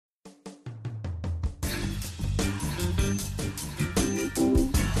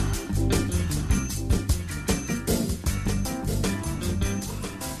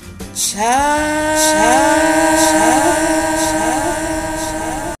Ciao.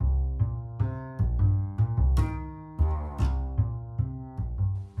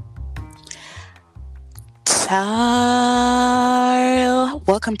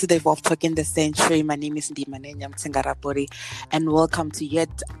 Welcome to the Evolve Talk in the Century. My name is Ndimane Nyamtsengarapori, and welcome to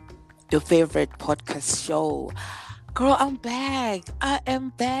yet your favorite podcast show. Girl, I'm back. I am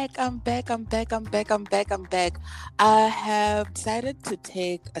back. I'm back. I have decided to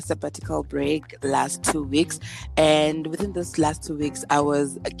take a sabbatical break last 2 weeks. And within those last 2 weeks, I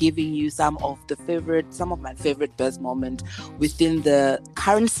was giving you some of my favorite best moments within the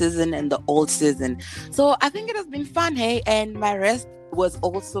current season and the old season. So I think it has been fun, hey? And my rest was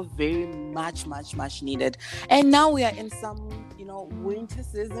also very much needed. And now we are in some, winter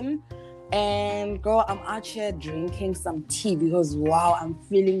season. And girl, I'm out here drinking some tea because wow, I'm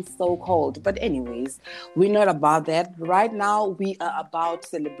feeling so cold. But anyways, we're not about that. Right now, we are about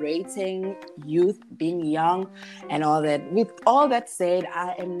celebrating youth, being young, and all that. With all that said,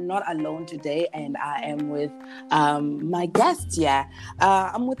 I am not alone today, and I am with my guest here.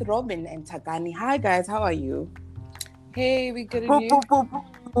 I'm with Robin and Takani. Hi guys, how are you? Hey, we good at you?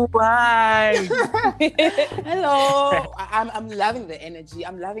 Bye. Hello. I'm loving the energy.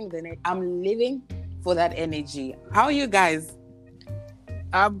 I'm living for that energy. How are you guys?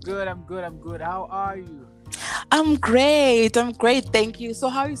 I'm good. How are you? I'm great. Thank you. So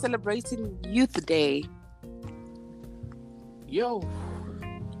how are you celebrating Youth Day? Yo,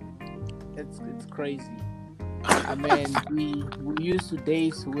 it's crazy. I mean, we used to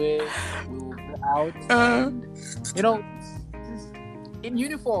days where we would go out and, in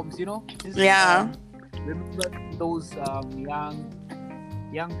uniforms, Yeah. Remember those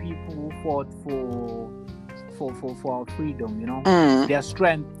young people who fought for our freedom, their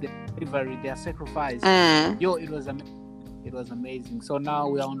strength, their bravery, their sacrifice. Yo, it was amazing. So now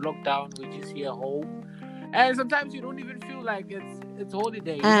we are on lockdown, we're just here home. And sometimes you don't even feel like it's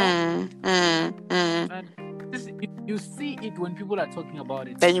holiday, And you see it when people are talking about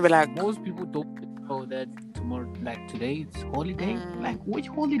it. Then you be like, most people don't know that tomorrow, like today, it's holiday. Like, which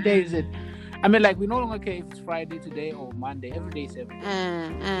holiday is it? I mean, like, we no longer care if it's Friday today or Monday. Every day is every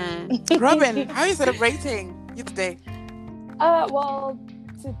day. Robin, how are you celebrating Youth Day? Well,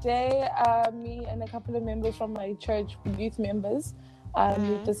 today, me and a couple of members from my church, youth members,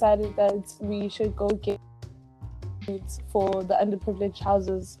 we decided that we should go get for the underprivileged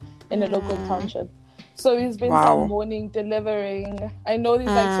houses in a local township. So we spent some morning delivering. I know there's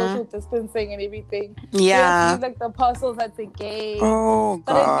like social distancing and everything. Yeah. Like the parcels at the gate. Oh God.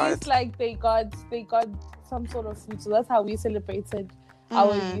 But at least like they got some sort of food. So that's how we celebrated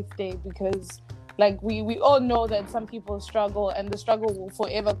our Youth Day, because like we all know that some people struggle, and the struggle will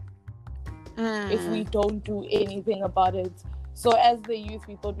forever if we don't do anything about it. So as the youth,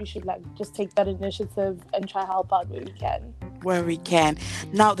 we thought we should like just take that initiative and try help out where we can.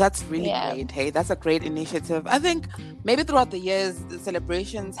 Now that's really great. Hey, that's a great initiative. I think maybe throughout the years, the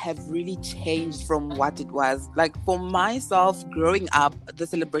celebrations have really changed from what it was. Like for myself, growing up, the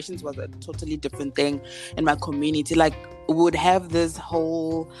celebrations was a totally different thing in my community. Like we would have this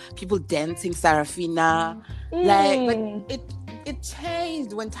whole people dancing Sarafina, but it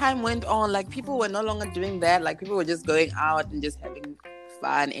changed when time went on. Like people were no longer doing that. Like people were just going out and just having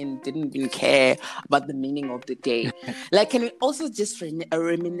fun and didn't even care about the meaning of the day. Like, can we also just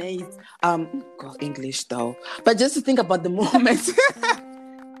reminisce? English though, but just to think about the moment.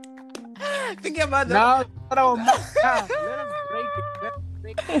 Thinking about the. No, let us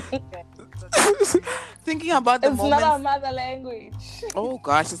break it. Thinking about the moment. It's not our mother language. Oh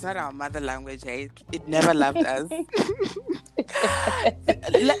gosh, it's not our mother language. Hey? It never loved us.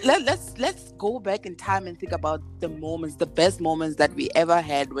 Let's go back in time and think about the moments, the best moments that we ever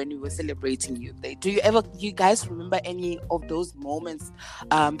had when we were celebrating Youth Day. Do you guys remember any of those moments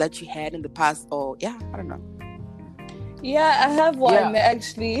that you had in the past? Or I don't know. Yeah, I have one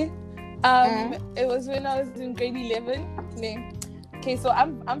actually. It was when I was in grade 11. Okay, so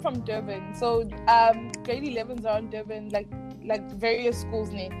I'm from Durban. So grade 11s are in Durban, like various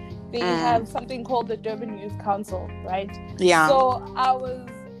schools. They have something called the Durban Youth Council, right? Yeah. So I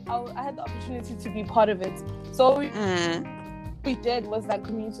had the opportunity to be part of it. So we did was like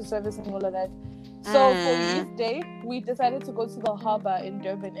community service and all of that. So for Youth Day, we decided to go to the harbor in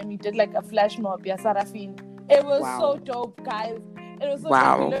Durban, and we did like a flash mob, Sarafin. It was so dope, guys. It was so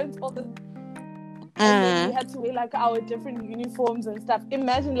dope. We learned all the. And then we had to wear like our different uniforms and stuff.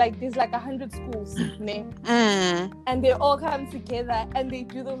 Imagine like there's like 100 schools, and they all come together and they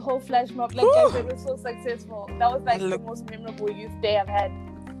do the whole flash mob. Like guys, it was so successful. That was like the most memorable Youth Day I've had.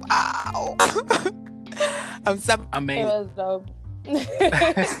 Wow. Amazing. It was dope.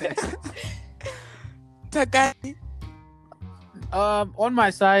 Takai? On my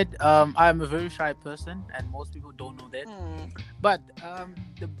side, I'm a very shy person, and most people don't know that. But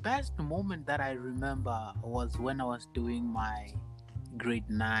the best moment that I remember was when I was doing my grade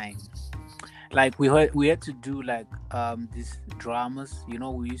 9. Like we had to do like these dramas. You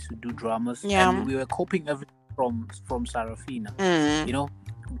know, we used to do dramas, and we were copying everything from Sarafina. You know,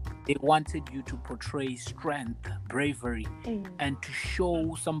 they wanted you to portray strength, bravery, and to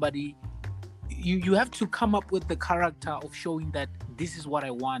show somebody. You have to come up with the character of showing that this is what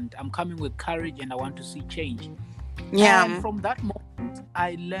I want. I'm coming with courage and I want to see change. Yeah. And from that moment,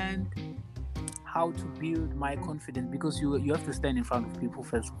 I learned how to build my confidence, because you have to stand in front of people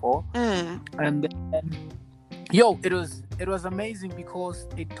first of all. And then, it was amazing, because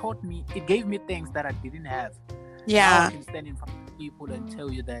it gave me things that I didn't have. Yeah. Now I can stand in front of people and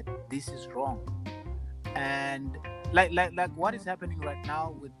tell you that this is wrong. And like what is happening right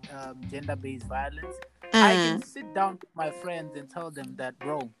now with gender-based violence, I can sit down with my friends and tell them that,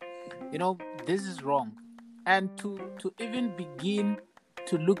 bro, you know, this is wrong. And to even begin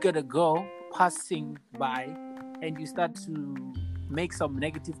to look at a girl passing by and you start to make some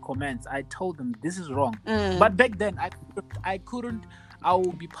negative comments, I told them this is wrong. But back then I couldn't. I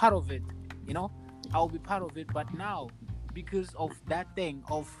will be part of it, you know, I will be part of it. But now, because of that thing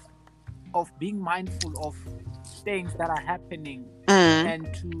of being mindful of things that are happening,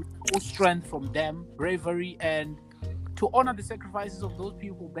 and to show strength from them, bravery, and to honor the sacrifices of those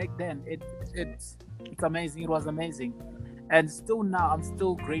people back then, it's amazing. It was amazing, and still now I'm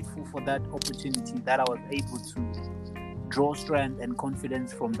still grateful for that opportunity that I was able to draw strength and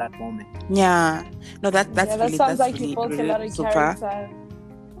confidence from that moment. Yeah, no, that's that really, sounds that's like really, you built really a lot of super. character.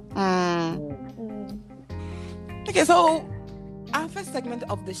 Okay, so our first segment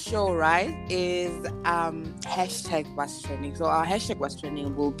of the show, right, is hashtag What's Trending. So our hashtag What's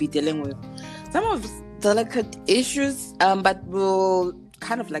Trending will be dealing with some of delicate issues, but we'll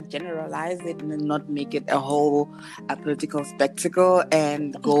kind of like generalize it and not make it a whole political spectacle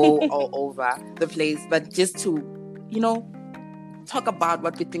and go all over the place, but just to, you know, talk about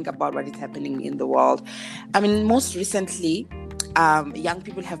what we think about what is happening in the world. I mean, most recently, young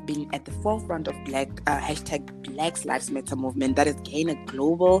people have been at the forefront of hashtag Black Lives Matter movement that has gained a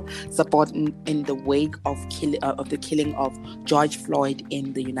global support in the wake of the killing of George Floyd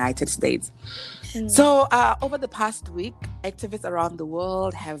in the United States. So over the past week, activists around the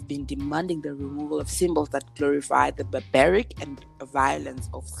world have been demanding the removal of symbols that glorify the barbaric and violence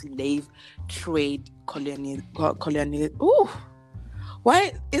of slave trade colonial. Ooh,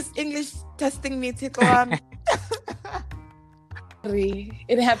 why is English testing me, Tikoan?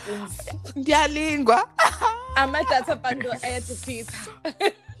 It happens. Dialingua. My data bundle I had to feed.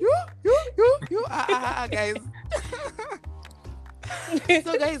 You guys.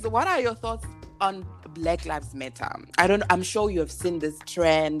 So guys, what are your thoughts on Black Lives Matter? I'm sure you have seen this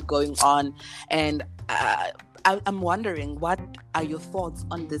trend going on, and I'm wondering, what are your thoughts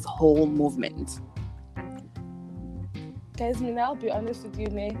on this whole movement? Guys, Mina, I'll be honest with you,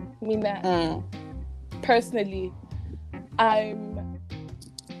 Mina. Personally, I'm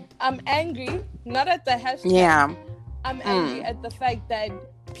angry, not at the hashtag. Yeah. I'm angry at the fact that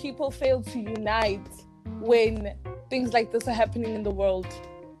people fail to unite when things like this are happening in the world.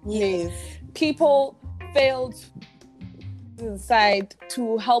 Yes. People failed inside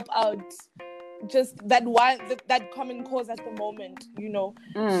to help out just that common cause at the moment, you know.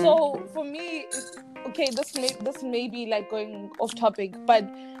 So for me, okay, this may be like going off topic, but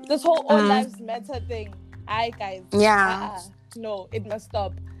this whole All Lives Matter thing, guys, no, it must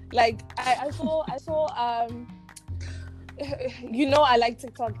stop. Like I saw you know, I like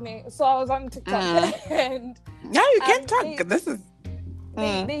TikTok, so I was on TikTok and yeah, you can talk.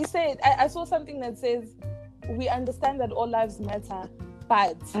 They said, I saw something that says, we understand that all lives matter,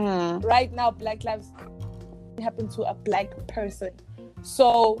 but right now Black lives happen to a Black person.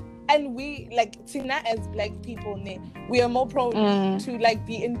 So, and we, like, Tina as Black people, we are more prone to like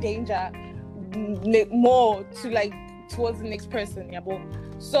be in danger more to like towards the next person.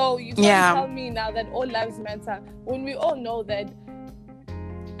 So you can't tell me now that all lives matter when we all know that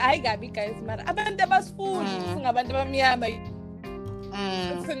guys matter.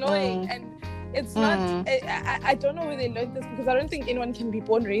 It's annoying, and it's not. I don't know where they learned this, because I don't think anyone can be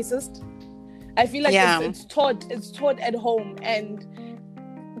born racist. I feel like it's taught at home. And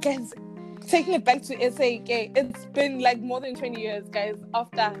guys, taking it back to SA, it's been like more than 20 years, guys,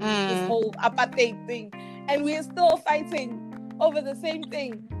 after this whole apartheid thing, and we are still fighting over the same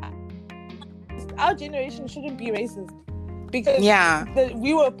thing. Our generation shouldn't be racist, because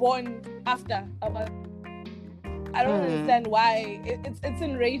we were born after I don't understand why. It's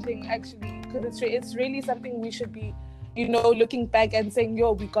enraging, actually, because it's really something we should be, looking back and saying,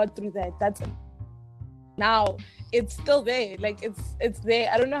 yo, we got through that. That's now it's still there. Like it's there.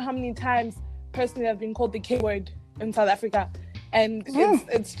 I don't know how many times personally I've been called the K word in South Africa, and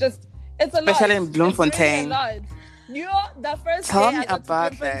it's a lot. Especially in Bloemfontein. It's really a lot. The first Tell day me I got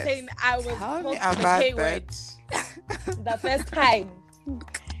about to Bloemfontein, I was Tell me called the about K word. The first time.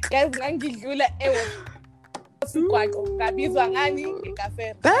 Guys, that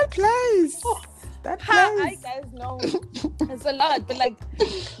place. I guys know it's a lot, but like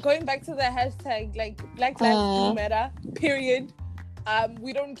going back to the hashtag, like Black Lives Do Matter, period.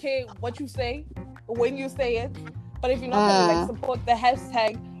 We don't care what you say, when you say it, but if you're not gonna like support the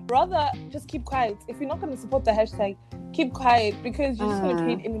hashtag, rather just keep quiet. If you're not gonna support the hashtag, keep quiet, because you're just gonna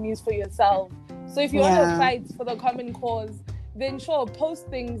create enemies for yourself. So if you want to fight for the common cause, then sure, post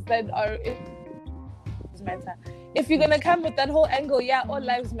things that are matter. If you're gonna come with that whole angle, all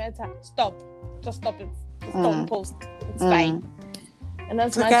lives matter, stop. Just stop it. Just don't post. It's fine. And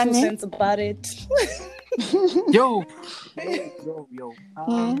that's my 2 cents about it. Yo.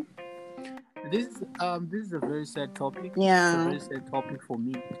 This is a very sad topic. Yeah. It's a very sad topic for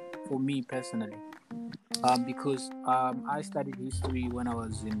me personally. Because I studied history when I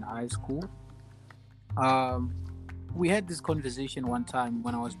was in high school. We had this conversation one time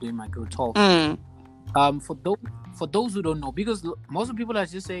when I was doing my girl talk. For those who don't know, because most of people are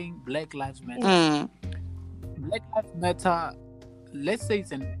just saying Black Lives Matter. Black Lives Matter, let's say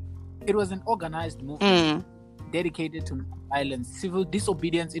it was an organized movement dedicated to violence, civil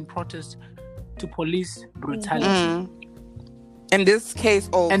disobedience in protest to police brutality. In this case,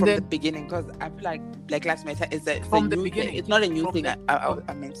 from the beginning, because I feel like Black Lives Matter is from the beginning. It's not a new thing.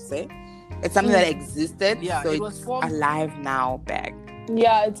 I meant to say it's something that existed. Yeah, so it's alive now. Back.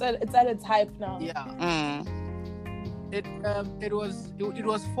 Yeah, it's at its hype now. Yeah. It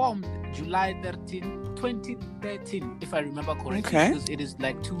was formed July 13, 2013, if I remember correctly. Because it is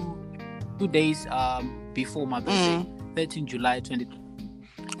like two days before my birthday, 13 July 2013.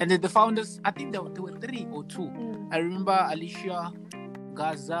 And then the founders, I think there were 3 or 2. I remember Alicia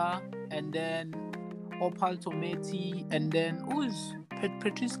Gaza, and then Opal Tometi, and then who is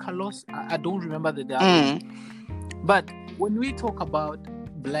Patrice Carlos? I don't remember the other. But when we talk about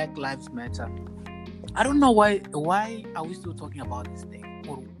Black Lives Matter, I don't know why are we still talking about this thing?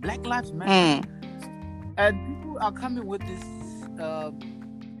 Or Black Lives Matter. And people are coming with this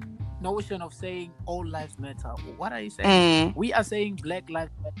notion of saying all lives matter. What are you saying? We are saying Black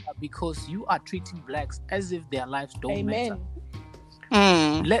Lives Matter because you are treating blacks as if their lives don't matter.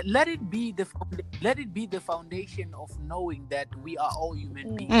 Let it be the foundation of knowing that we are all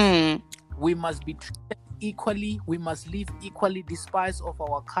human beings. We must be treated equally. We must live equally, despite of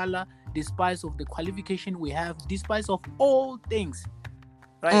our color, despite of the qualification we have, despite of all things.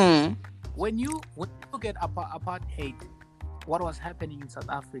 Right? When you look at apartheid, what was happening in South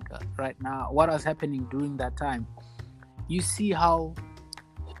Africa right now, what was happening during that time, you see how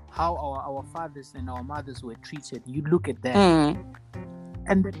our fathers and our mothers were treated. You look at that.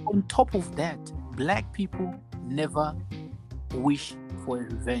 And then on top of that, black people never wish for a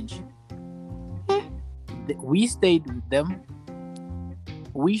revenge. We stayed with them.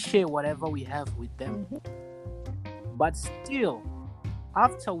 We share whatever we have with them. But still,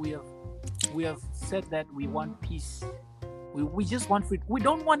 after we have said that we want peace, we just want freedom. We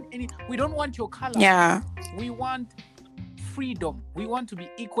don't want your color. Yeah. We want freedom. We want to be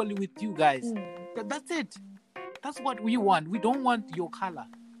equally with you guys. That's it. That's what we want. We don't want your color.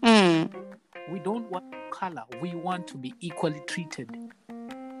 We don't want color. We want to be equally treated.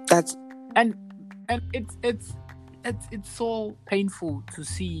 And it's so painful to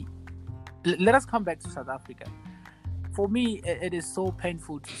see. Let us come back to South Africa. For me, it is so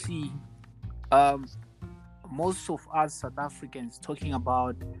painful to see most of us South Africans talking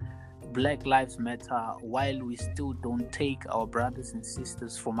about Black Lives Matter while we still don't take our brothers and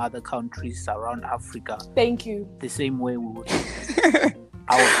sisters from other countries around Africa. Thank you. The same way we would.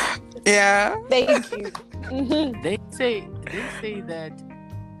 Yeah. Thank you. They say that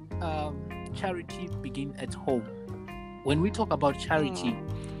charity begins at home. When we talk about charity,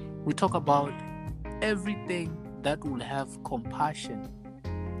 we talk about everything that will have compassion.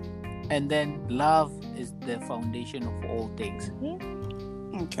 And then love is the foundation of all things.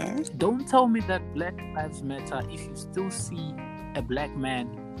 Okay. Don't tell me that Black Lives Matter if you still see a black man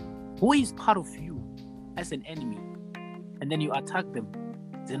who is part of you as an enemy, and then you attack them.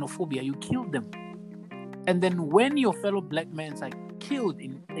 Xenophobia, you kill them. And then when your fellow black men are killed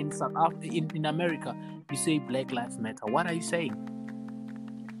in South Africa, in America, you say Black Lives Matter. What are you saying?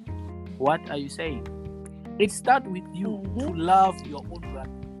 What are you saying? It starts with you to love your own brother.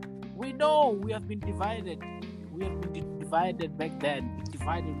 We know we have been divided. We have been divided back then. We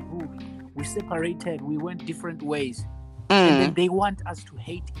divided and ruled. We separated. We went different ways. And then they want us to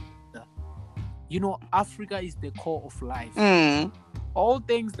hate each other. You know, Africa is the core of life. All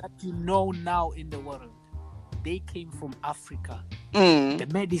things that you know now in the world, they came from Africa. The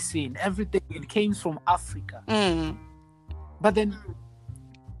medicine, everything, it came from Africa. But then,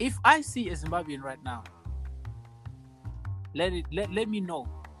 if I see a Zimbabwean right now, let me know.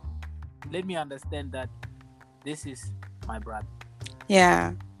 Let me understand that this is my brother.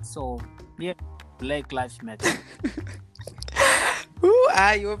 Yeah. So, yeah, Black Lives Matter. Ooh,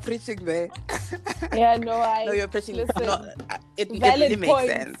 you were preaching there. Yeah, no, you're preaching. Listen, no, it valid really makes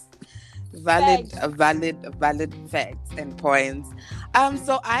points. sense. Valid facts and points.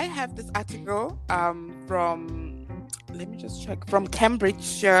 So I have this article from, let me just check, from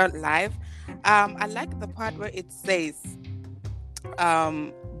Cambridgeshire Live. I like the part where it says,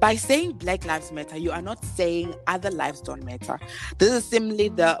 by saying Black Lives Matter, you are not saying other lives don't matter. This is simply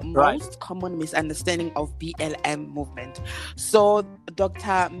the most common misunderstanding of BLM movement. So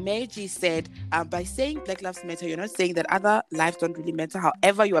Dr. Meiji said, by saying Black Lives Matter, you're not saying that other lives don't really matter.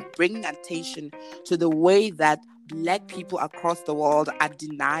 However, you are bringing attention to the way that Black people across the world are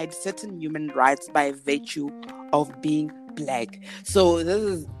denied certain human rights by virtue of being Black. So this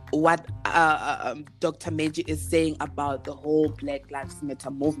is what Dr. Meiji is saying about the whole Black Lives Matter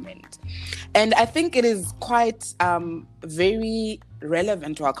movement. And I think it is quite very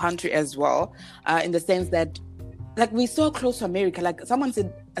relevant to our country as well, in the sense that, like, we're so close to America. Like someone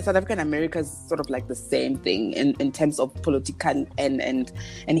said, South Africa and America is sort of like the same thing in terms of political and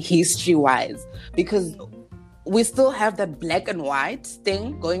history-wise, because we still have that black and white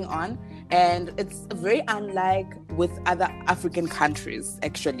thing going on. And it's very unlike with other African countries,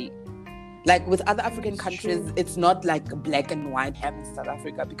 actually. Like with other African countries, it's not like black and white have in South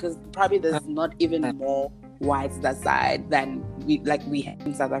Africa, because probably there's not even more whites that side than we have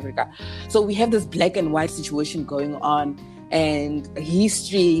in South Africa. So we have this black and white situation going on, and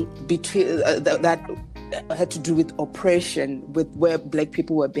history between that had to do with oppression, with where Black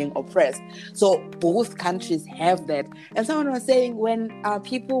people were being oppressed. So both countries have that. And someone was saying when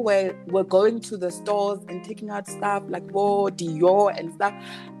people were going to the stores and taking out stuff like Dior and stuff,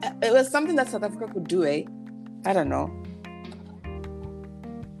 it was something that South Africa could do, I don't know.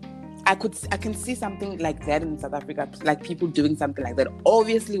 I can see something like that in South Africa, like people doing something like that.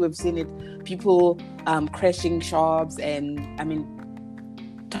 Obviously, we've seen it, people crashing shops and, I mean,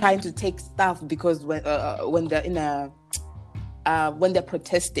 trying to take stuff because when they're when they're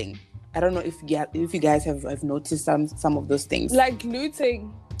protesting. I don't know if you guys have noticed some of those things. Like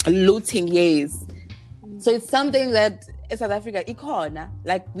looting, yes. So it's something that in South Africa,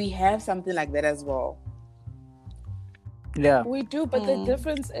 like we have something like that as well. Yeah, we do, but the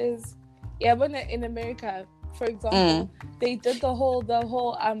difference is, when in America, for example, they did the whole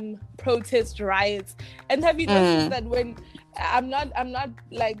protest riots. And have you noticed that when I'm not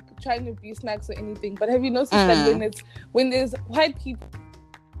like trying to be snacks or anything, but have you noticed that when there's white people,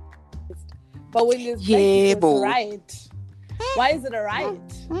 but when there's black people, it's a riot? Why is it a riot?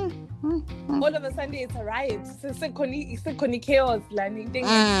 All of a sudden it's a riot. It's chaos,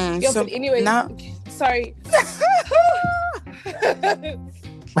 but anyway, sorry.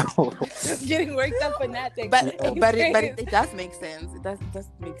 Just getting worked up for nothing. But it does make sense. It does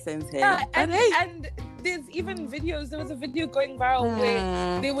make sense here. Yeah, and there's even videos. There was a video going viral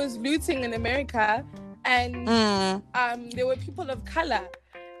where there was looting in America, and there were people of color,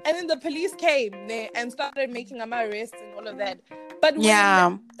 and then the police came there and started making them arrests and all of that. But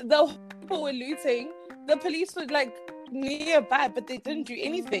when the people were looting, the police were like nearby, but they didn't do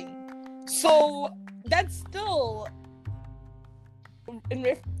anything. So that's still in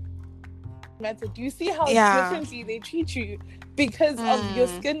matter. Do you see how differently they treat you because of your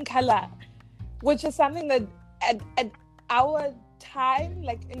skin color, which is something that at our time,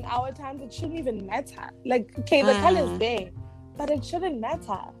 like in our times, it shouldn't even matter. Like, okay, the color is there, but it shouldn't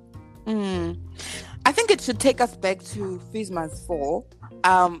matter. I think it should take us back to Fees Must Fall.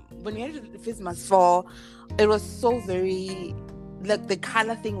 When we entered Fees Must Fall, it was so very, like, the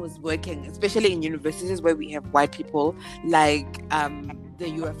color thing was working, especially in universities where we have white people, like the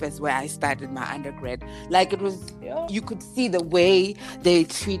UFS where I started my undergrad. Like, it was, you could see the way they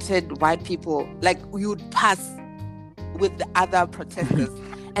treated white people. Like, you would pass with the other protesters,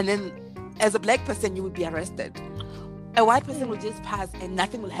 and then as a black person, you would be arrested. A white person will just pass and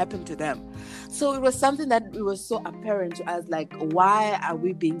nothing will happen to them. So it was something that it was so apparent to us, like, why are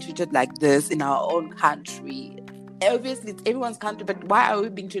we being treated like this in our own country? obviously it's everyone's country, but why are we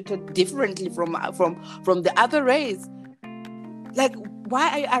being treated differently from the other race? Like, why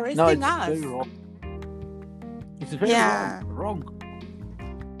are you arresting us? Very wrong. It's very wrong.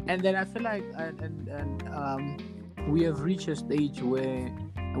 And then I feel like we have reached a stage where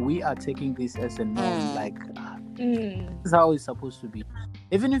we are taking this as a norm. Like, this is how it's supposed to be.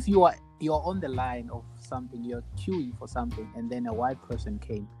 Even if you're on the line of something, you're queuing for something, and then a white person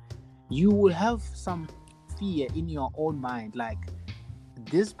came, you will have some fear in your own mind, like,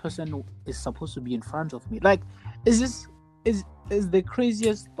 this person is supposed to be in front of me. Like, is the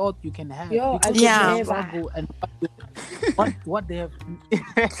craziest thought you can have. Yo, struggle and what they have.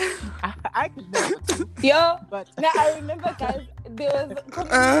 I could never. Yo, but now I remember, guys, there was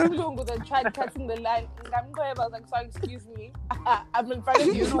Lungu that tried cutting the line. I was like, sorry, excuse me, I'm in front of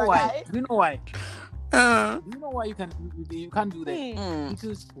you. You know why? You know why? You know why you can't do that?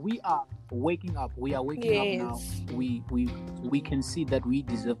 Because we are waking up. We are waking up now. We can see that we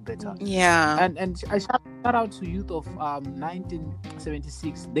deserve better. Yeah. And I shout out to youth of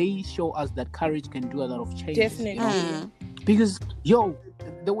 1976. They show us that courage can do a lot of change. Definitely. Because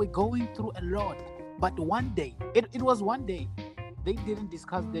they were going through a lot. But one day, it was one day. They didn't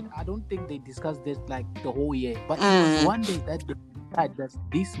discuss that. I don't think they discussed this like the whole year. But it was one day that they decided that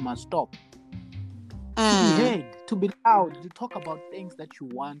this must stop. To be heard, to be loud, to talk about things that you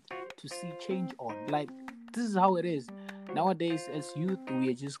want to see change on. Like, this is how it is. Nowadays, as youth, we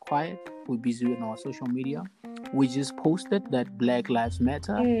are just quiet. We're busy with our social media. We just posted that Black Lives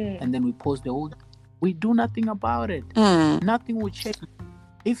Matter, and then we post the whole. We do nothing about it. Nothing will change.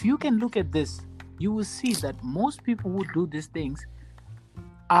 If you can look at this, you will see that most people who do these things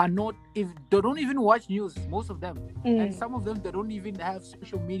are not, if they don't even watch news, most of them, and some of them, they don't even have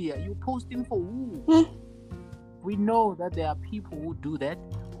social media. You're posting for who? We know that there are people who do that,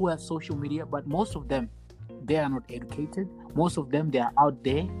 who have social media, but most of them, they are not educated. Most of them, they are out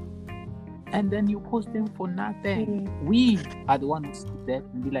there, and then you post them for nothing. We are the ones who see that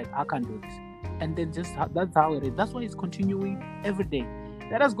and be like, I can't do this, and then just that's how it is. That's why it's continuing every day.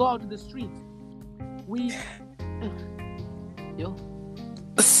 Let us go out to the street.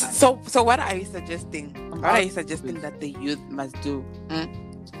 So what are you suggesting? What are you suggesting that the youth must do?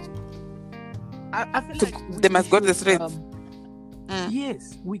 I feel like they must go to the streets.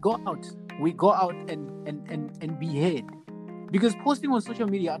 Yes, we go out and be heard. Because posting on social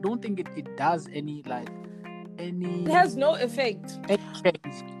media, I don't think it does any. It has no effect. It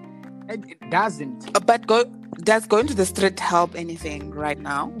doesn't. But does going to the street help anything right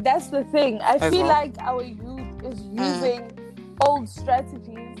now? That's the thing. I feel like our youth is using old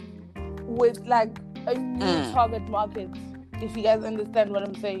strategies with like a new target market, if you guys understand what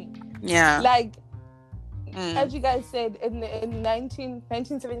I'm saying. Yeah. Like, as you guys said, in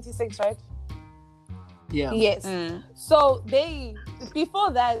 1976, right? Yeah. Yes. So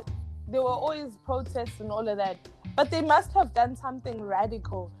before that, there were always protests and all of that. But they must have done something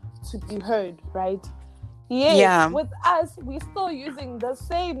radical to be heard, right? Yes. Yeah. With us, we're still using the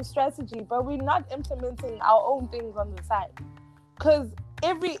same strategy, but we're not implementing our own things on the side. Because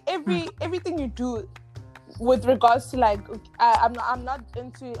everything you do with regards to like, I'm not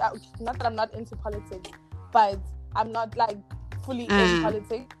into, not that I'm not into politics, but I'm not like fully in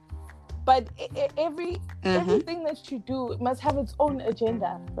politics. But everything that you do must have its own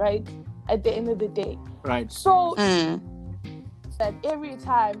agenda, right? At the end of the day, right? So that every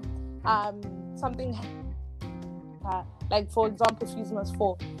time something, like for example, Fees Must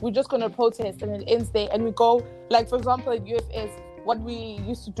Fall, we're just gonna protest and it ends there, and we go like, for example, at UFS, what we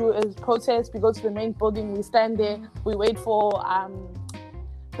used to do is protest. We go to the main building, we stand there, we wait for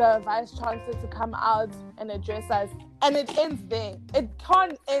the vice chancellor to come out and address us, and it ends there. It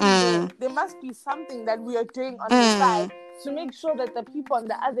can't end there. There must be something that we are doing on the side to make sure that the people on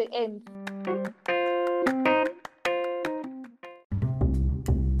the other end.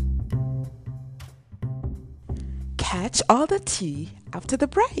 Catch all the tea after the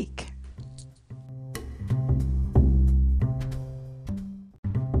break.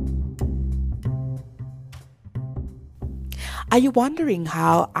 Are you wondering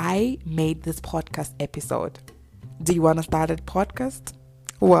how I made this podcast episode? Do you want to start a podcast?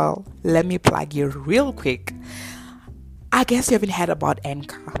 Well, let me plug you real quick. I guess you haven't heard about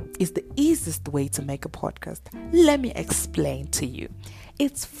Anchor. It's the easiest way to make a podcast. Let me explain to you.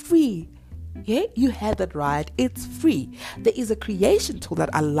 It's free. Yeah, you had that right. It's free. There is a creation tool that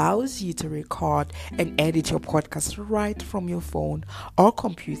allows you to record and edit your podcast right from your phone or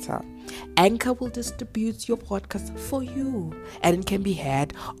computer. Anchor will distribute your podcast for you, and it can be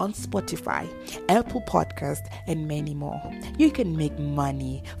heard on Spotify, Apple Podcast, and many more. You can make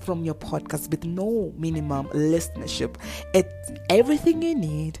money from your podcast with no minimum listenership. It's everything you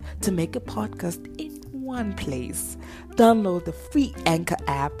need to make a podcast in one place. Download the free Anchor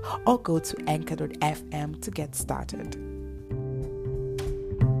app or go to anchor.fm to get started.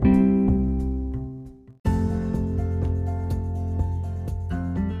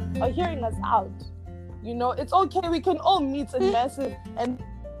 Are hearing us out. You know, it's okay. We can all meet in masses and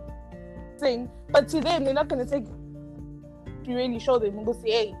sing, but to them, they're not going to take. You really show them and go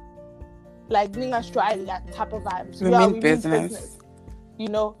say, hey, like Ninga try that type of vibes. We mean business. You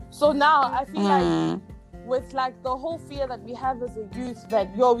know, so now I feel like with like the whole fear that we have as a youth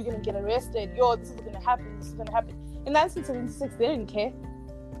that we're gonna get arrested, this is gonna happen. In 1976, they didn't care.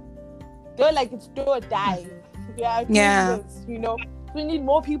 They were like, it's do or die. This, you know. We need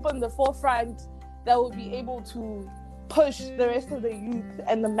more people in the forefront that will be able to push the rest of the youth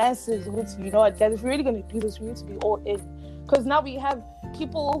and the masses with, you know, that if we're really going to do this, we need to be all in. Because now we have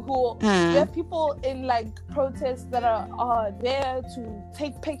people we have people in like protests that are there to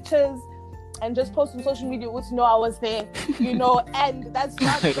take pictures and just post on social media with I was there, you know, and that's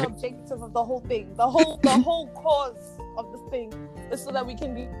not the objective of the whole thing. The whole cause of this thing is so that we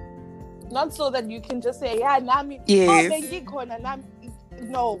can be, not so that you can just say, yeah, Nami,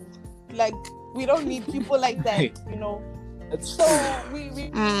 no, like we don't need people like that, you know. So we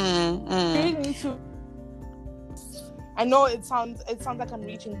really need to. I know it sounds like I'm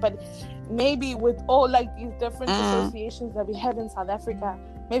reaching, but maybe with all like these different associations that we have in South Africa,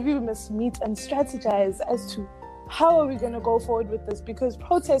 maybe we must meet and strategize as to how are we going to go forward with this, because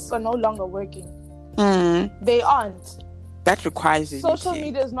protests are no longer working. They aren't. That requires social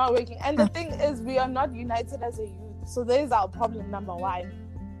media is not working, and the thing is, we are not united as a youth. So there's our problem number one.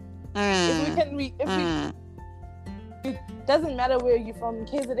 It doesn't matter where you're from,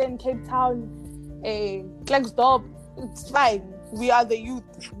 KZN, Cape Town, Klerksdorp, it's fine. We are the youth.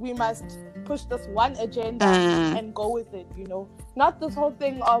 We must push this one agenda and go with it, you know. Not this whole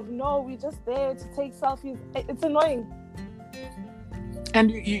thing of, no, we're just there to take selfies. It's annoying. And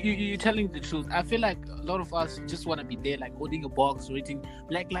you're telling the truth. I feel like a lot of us just want to be there, like holding a box, writing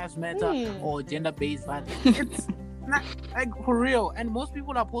Black Lives Matter or gender-based violence. It's not, like, for real. And most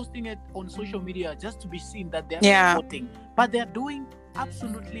people are posting it on social media just to be seen that they're supporting. But they're doing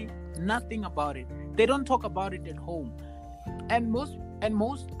absolutely nothing about it. They don't talk about it at home. And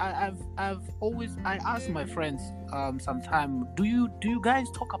I've always asked my friends sometime, do you guys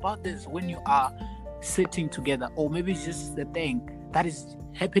talk about this when you are sitting together, or maybe it's just the thing that is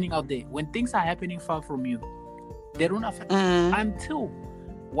happening out there when things are happening far from you? They don't affect you until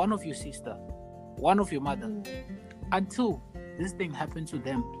one of your sister, one of your mother, until this thing happens to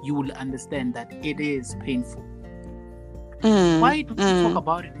them, you will understand that it is painful. Why don't you talk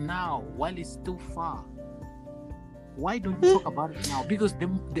about it now while it's still far? Why don't you talk about it now? Because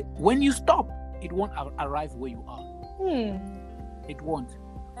when you stop, it won't arrive where you are. It won't.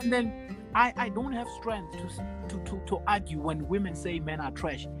 And then I don't have strength to argue when women say men are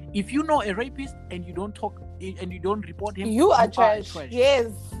trash. If you know a rapist and you don't talk and you don't report him, you are trash.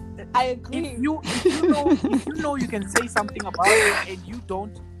 Yes, I agree. If you know you can say something about it and you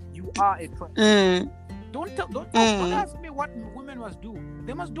don't, you are a trash. Don't ask me what women must do.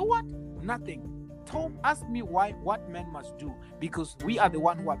 They must do what? Nothing. Ask me what men must do, because we are the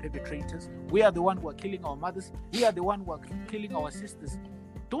one who are perpetrators. We are the one who are killing our mothers. We are the one who are killing our sisters.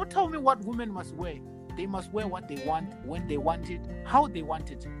 Don't tell me what women must wear. They must wear what they want, when they want it, how they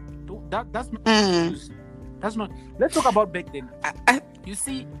want it. That's not excuse. That's not. Let's talk about back then. You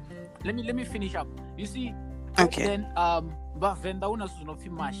see, let me finish up. You see, then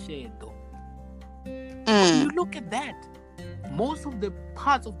you look at that. Most of the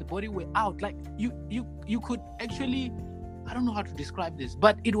parts of the body were out. Like you could actually, I don't know how to describe this,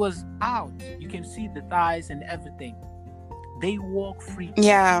 but it was out. You can see the thighs and everything. They walk free.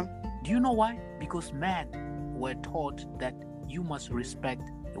 Yeah. Do you know why? Because men were taught that you must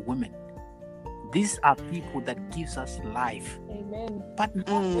respect the women. These are people that gives us life. Amen. But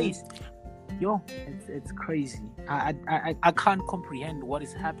nowadays, it's crazy. I can't comprehend what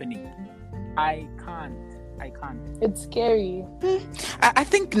is happening. I can't. It's scary. I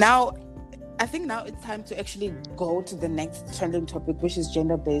think now it's time to actually go to the next trending topic, which is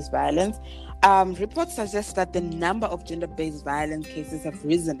gender-based violence. Reports suggest that the number of gender-based violence cases have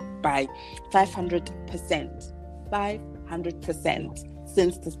risen by 500%. 500%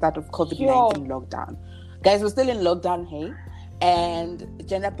 since the start of COVID-19 lockdown. Guys, we're still in lockdown, hey? And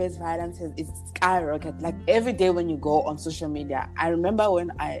gender-based violence is skyrocketed. Like every day when you go on social media, I remember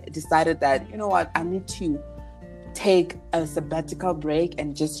when I decided that, you know what, I need to take a sabbatical break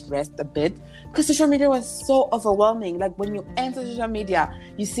and just rest a bit, because social media was so overwhelming. Like when you enter social media,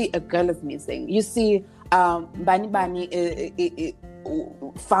 you see a girl is missing, you see Bani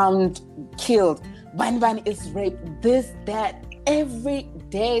found killed, Bani is raped, this, that. Every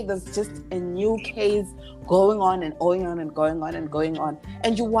day there's just a new case going on and going on and going on and going on,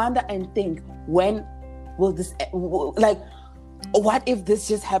 and you wonder and think, when will this, like, what if this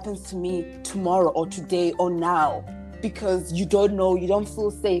just happens to me tomorrow or today or now? Because you don't know, you don't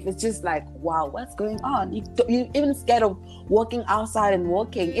feel safe. It's just like, wow, what's going on? You're even scared of walking outside and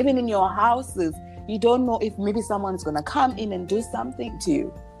walking, even in your houses. You don't know if maybe someone's gonna come in and do something to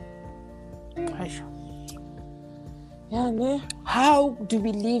you. Yeah, how do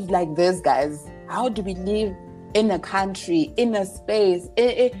we live like this, guys? How do we live in a country, in a space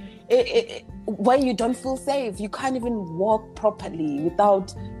where you don't feel safe? You can't even walk properly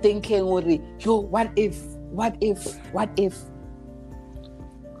without thinking, yo, what if?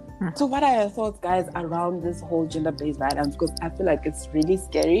 So what are your thoughts, guys, around this whole gender-based violence? Because I feel like it's really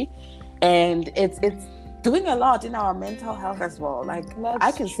scary, and it's doing a lot in our mental health as well. Like,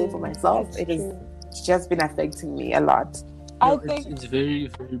 I can say for myself, it's just been affecting me a lot. I think it's very,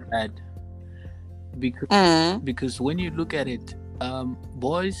 very bad, because when you look at it,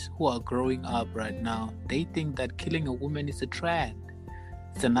 boys who are growing up right now, they think that killing a woman is a trend.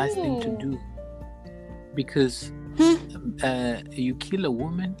 It's a nice thing to do, because you kill a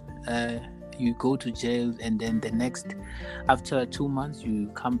woman, you go to jail, and then after 2 months you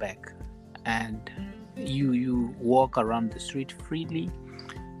come back and you walk around the street freely.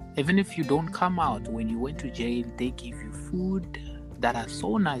 Even if you don't come out, when you went to jail, they give you food that are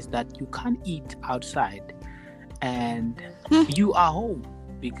so nice that you can't eat outside, and you are home,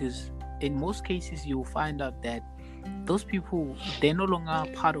 because in most cases you'll find out that those people, they're no longer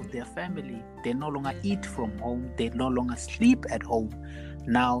part of their family. They no longer eat from home. They no longer sleep at home.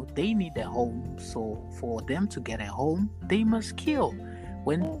 Now they need a home. So for them to get a home, they must kill.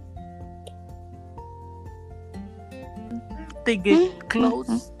 When they get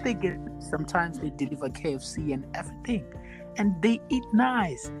clothes, sometimes they deliver KFC and everything, and they eat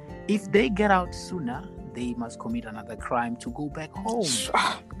nice. If they get out sooner, they must commit another crime to go back home.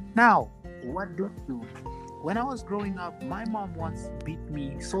 Now, what do you do? When I was growing up, my mom once beat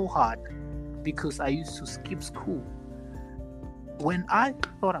me so hard because I used to skip school. When I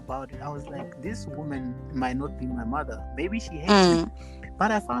thought about it, I was like, this woman might not be my mother. Maybe she hates me. But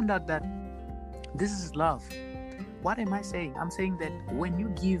I found out that this is love. What am I saying? I'm saying that when you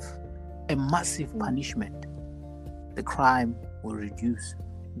give a massive punishment, the crime will reduce.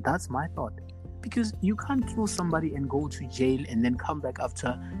 That's my thought. Because you can't kill somebody and go to jail and then come back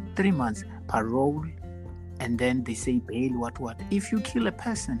after 3 months, parole, and then they say bail, what. If you kill a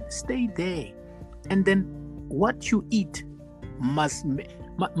person, stay there. And then what you eat must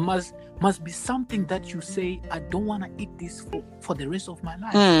be something that you say, I don't want to eat this for the rest of my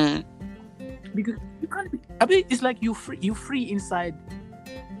life. Because you can't be, I mean, it's like you're free inside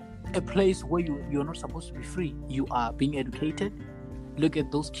a place where you're not supposed to be free. You are being educated. Look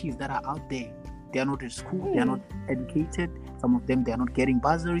at those kids that are out there. They are not at school. They are not educated. Some of them, they are not getting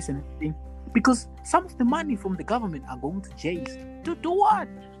bursaries and everything. Because some of the money from the government are going to jails. To do what?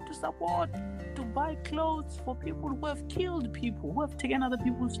 To support, to buy clothes for people who have killed people, who have taken other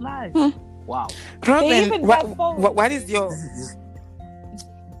people's lives. Wow. Robin, what is your...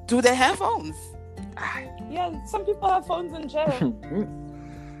 Do they have phones? Yeah, some people have phones in jail.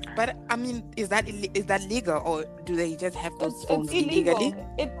 But I mean, is that legal, or do they just have those phones it's illegal.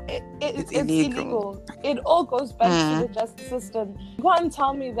 illegally? It's illegal. It all goes back to the justice system. You can't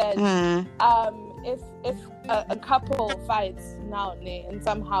tell me that if a couple fights now in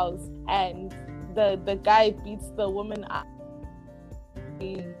some house and the guy beats the woman up,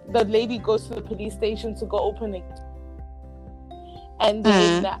 the lady goes to the police station to go open it, and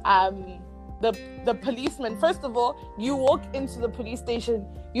then the policeman, first of all, you walk into the police station,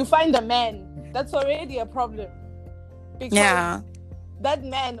 you find a man. That's already a problem. Because that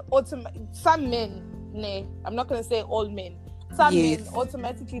man, some men, I'm not going to say all men, some men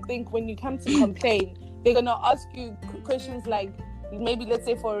automatically think when you come to complain, they're going to ask you questions like, maybe let's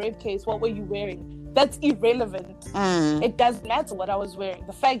say for a rape case, what were you wearing? That's irrelevant. It doesn't matter what I was wearing.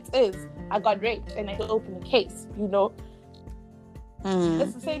 The fact is, I got raped and I had to open a case, you know?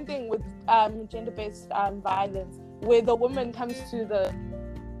 It's the same thing with gender-based violence, where the woman comes to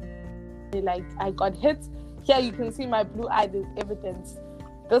like, I got hit, here you can see my blue eye, there's evidence.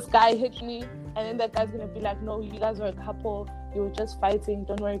 This guy hit me, and then that guy's gonna be like, no, you guys were a couple, you were just fighting,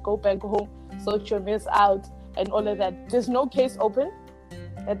 don't worry, go back home, sort your mess out, and all of that. There's no case open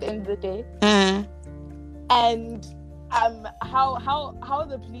at the end of the day. And how are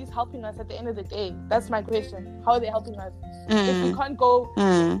the police helping us at the end of the day? That's my question. How are they helping us? If we can't go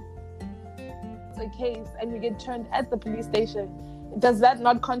to a case and we get turned at the police station, does that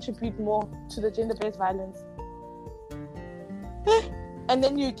not contribute more to the gender-based violence? And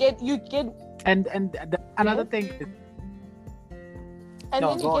then you get another thing is, and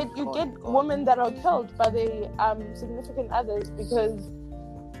then you get women that are killed by their significant others, because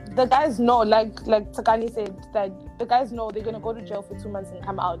the guys know, like Tsakani said, that the guys know they're gonna go to jail for 2 months and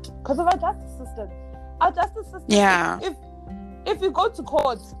come out because of our justice system. Our justice system. Yeah. If you go to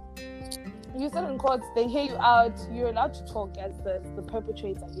court, you sit in court, they hear you out. You're allowed to talk as the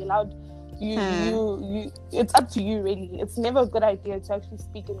perpetrator. You're allowed. You. It's up to you, really. It's never a good idea to actually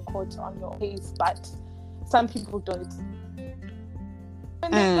speak in court on your case, but some people don't.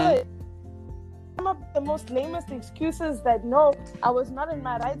 And they do it. Some of the most lamest excuses that no, I was not in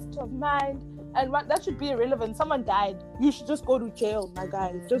my right state of mind, and what that should be irrelevant. Someone died. You should just go to jail, my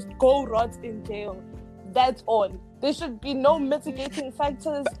guy. Just go rot in jail. That's all. There should be no mitigating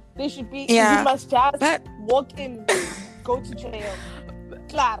factors. There should be. You must just walk in, go to jail.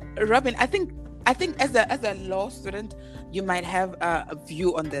 Klar. Robin, I think as a law student, you might have a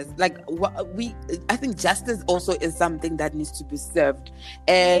view on this. Like I think justice also is something that needs to be served,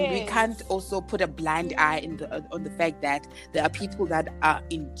 and we can't also put a blind eye on the fact that there are people that are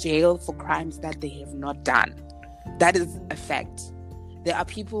in jail for crimes that they have not done. That is a fact. There are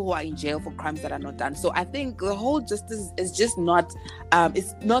people who are in jail for crimes that are not done. So I think the whole justice is just not,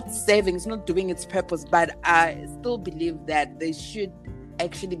 it's not saving, it's not doing its purpose. But I still believe that there should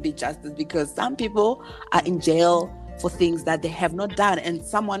actually be justice, because some people are in jail for things that they have not done, and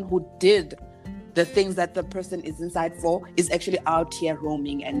someone who did the things that the person is inside for is actually out here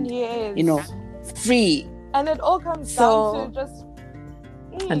roaming and free. And it all comes down to just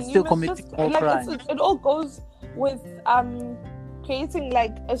and still committing all crimes. It all goes with creating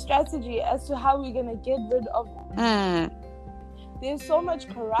like a strategy as to how we're gonna get rid of. There's so much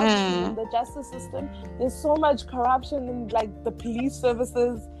corruption in the justice system. There's so much corruption in like the police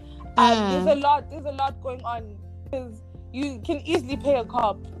services. There's a lot going on, because you can easily pay a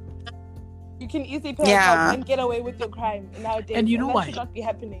cop. You can easily pay a cop and get away with your crime nowadays. And you know why? That should not be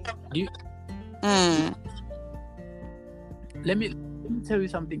happening. Let me tell you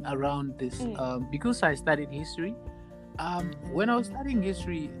something around this. Because I studied history. When I was studying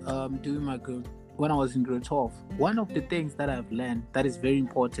history, when I was in grade 12, one of the things that I've learned that is very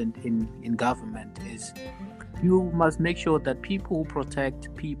important in government is you must make sure that people who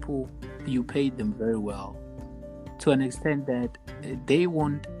protect people, you pay them very well, to an extent that they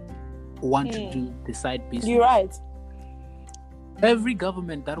won't want to do the side business. You're right. Every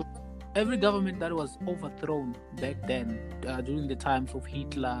government that was overthrown back then, during the times of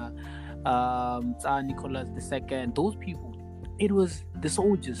Hitler, Tsar Nicholas II, those people, it was the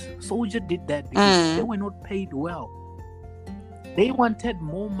soldiers. Soldiers did that because they were not paid well. They wanted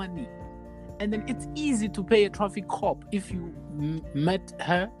more money. And then it's easy to pay a traffic cop if you met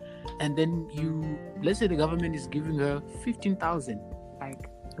her, and then let's say the government is giving her 15,000. Like,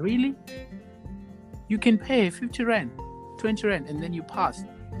 really? You can pay 50 rand, 20 rand, and then you pass.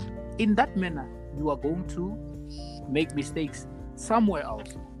 In that manner, you are going to make mistakes somewhere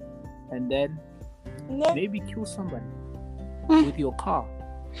else, and then maybe kill somebody with your car.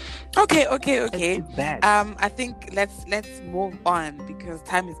 Okay. It's bad. I think let's move on, because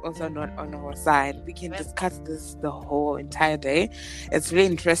time is also not on our side. We can discuss this the whole entire day. It's really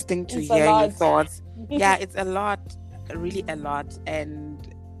interesting to hear your thoughts. Yeah, it's a lot, really a lot,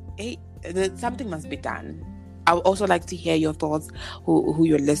 and something must be done. I would also like to hear your thoughts, who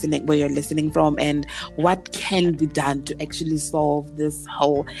you're listening, where you're listening from, and what can be done to actually solve this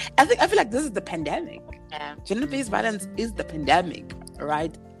whole. I feel like this is the pandemic. Gender-based violence is the pandemic,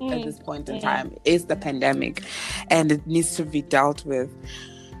 right? At this point in time, is the pandemic, and it needs to be dealt with.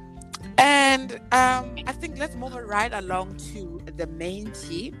 And I think let's move right along to the main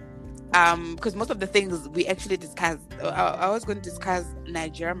tea. Because most of the things we actually discussed, I was going to discuss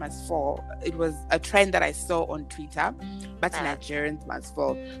Nigeria must fall. It was a trend that I saw on Twitter, but Nigerians must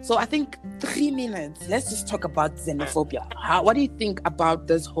fall. So I think 3 minutes, let's just talk about xenophobia. What do you think about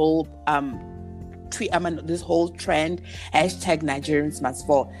this whole this whole trend, hashtag Nigerians must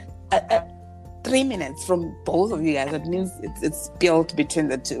fall? 3 minutes from both of you guys. It means it's built between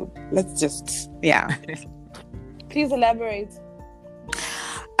the two. Let's just, Please elaborate.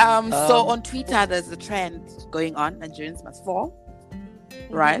 So on Twitter, there's a trend going on. Nigerians must fall,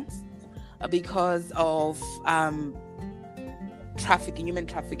 right? Because of human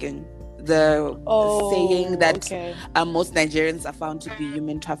trafficking. Saying that most Nigerians are found to be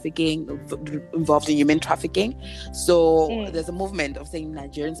involved in human trafficking. So there's a movement of saying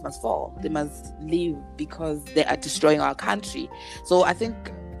Nigerians must fall. They must leave because they are destroying our country. So I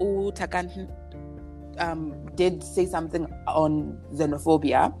think Takan did say something on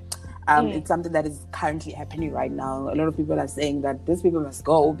xenophobia. It's something that is currently happening right now. A lot of people are saying that these people must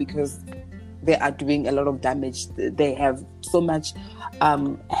go because they are doing a lot of damage. They have so much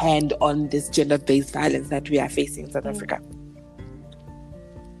hand on this gender-based violence that we are facing in South Africa.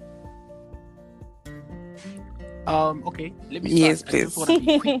 Okay, let me start. Yes, please. I just want to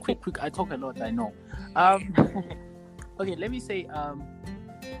be quick. I talk a lot, I know. Okay, let me say,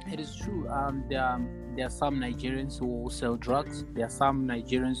 it is true. There are some Nigerians who sell drugs. There are some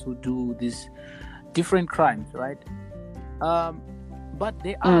Nigerians who do these different crimes, right? But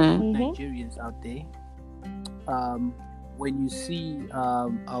there are Nigerians out there. When you see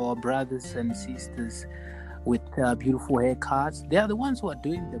our brothers and sisters with beautiful haircuts, they are the ones who are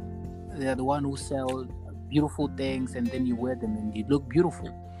doing them. They are the ones who sell beautiful things, and then you wear them and you look beautiful.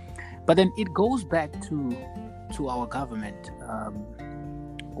 But then it goes back to our government.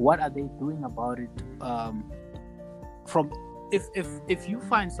 What are they doing about it? If you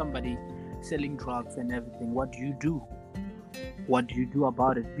find somebody selling drugs and everything, what do you do? What do you do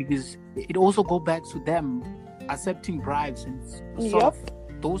about it? Because it also goes back to them accepting bribes and sort of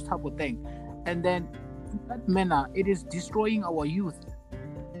those type of things. And then in that manner, it is destroying our youth.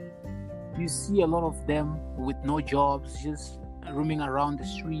 You see a lot of them with no jobs, just roaming around the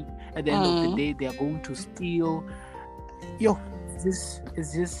street. At the end of the day, they are going to steal. It's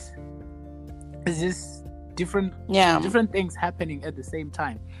just different things happening at the same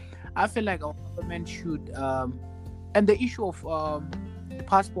time. I feel like our government should, and the issue of the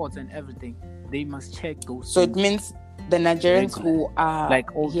passports and everything, they must check those. So it means the Nigerians who are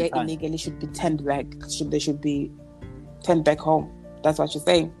here illegally should be turned back. They should be turned back home. That's what you're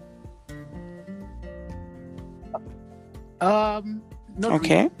saying. Not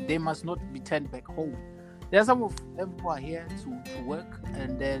really. They must not be turned back home. There are some of them who are here to work,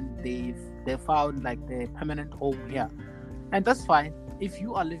 and then they found like their permanent home here, and that's fine. If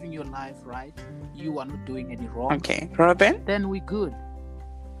you are living your life right, you are not doing any wrong. Okay, Robin. Then we're good.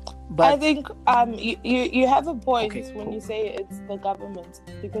 But I think you have a point when you say it's the government,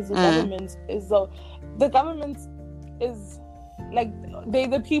 because the government is like they're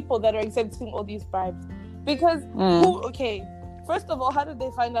the people that are accepting all these bribes. Because first of all, how did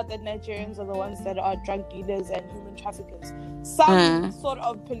they find out that Nigerians are the ones that are drug dealers and human traffickers? Some sort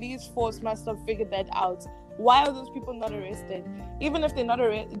of police force must have figured that out. Why are those people not arrested? Even if they're not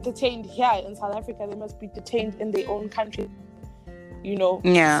detained here in South Africa, they must be detained in their own country.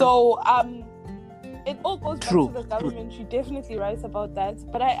 So it all goes back to the government. You're definitely right about that,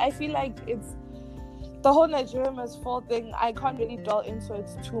 but I feel like it's the whole Nigeria must fall thing. I can't really dwell into it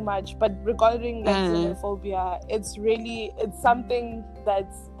too much, but regarding xenophobia, it's something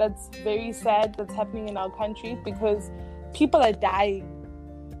that's very sad that's happening in our country, because people are dying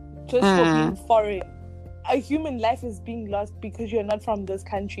just for being foreign. A human life is being lost because you're not from this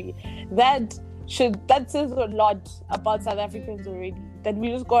country. That says a lot about South Africans already, that we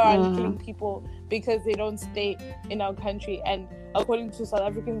just go around killing people because they don't stay in our country, and according to South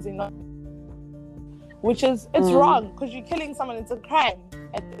Africans, they're not, which is it's wrong, because you're killing someone. It's a crime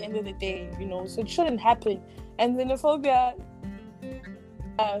at the end of the day, so it shouldn't happen. And xenophobia,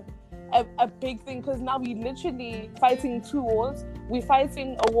 a big thing, because now we're literally fighting two wars. We're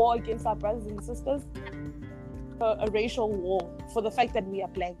fighting a war against our brothers and sisters, a racial war for the fact that we are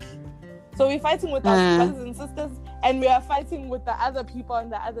black. So we're fighting with our brothers and sisters, and we are fighting with the other people on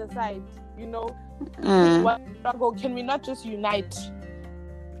the other side. Struggle. Can we not just unite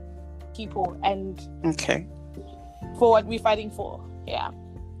people and for what we're fighting for?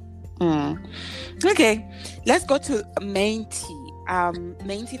 Okay, let's go to main tea.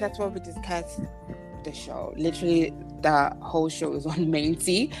 Main tea, that's what we discussed the show. Literally the whole show is on main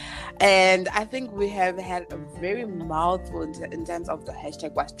tea, and I think we have had a very mouthful in terms of the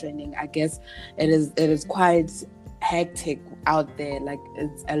hashtag what's trending. I guess it is quite hectic out there, like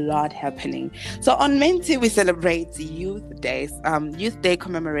it's a lot happening. So on main tea we celebrate Youth Days. Youth Day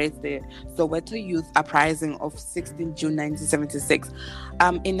commemorates the Soweto Youth Uprising of 16 June 1976.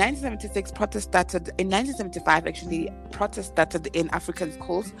 In 1976 protests started. In 1975 actually, protests started in African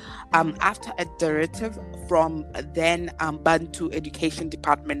schools after a directive from then Bantu Education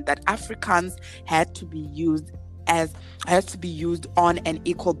Department that Afrikaans had to be used as has to be used on an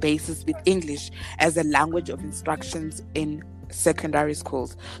equal basis with English as a language of instructions in secondary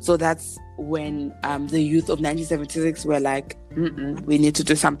schools. So that's when the youth of 1976 were like, we need to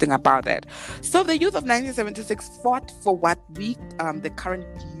do something about it. So the youth of 1976 fought for what we, the current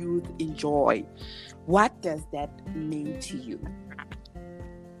youth, enjoy. What does that mean to you?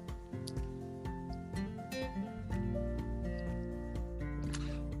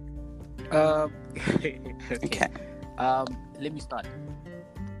 Okay. Let me start.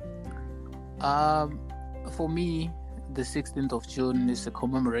 For me, the 16th of June is a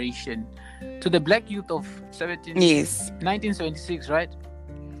commemoration to the black youth of 1976, right?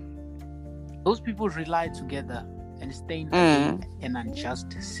 Those people relied together and stayed against an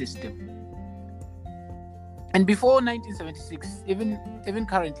unjust system. And before 1976, even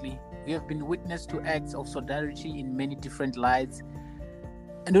currently, we have been witness to acts of solidarity in many different lights.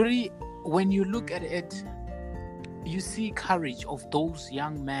 And really, when you look at it, you see courage of those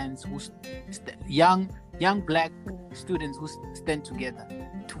young men young black students who stand together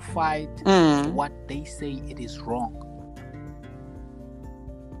to fight what they say it is wrong.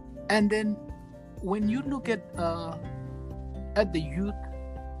 And then when you look at the youth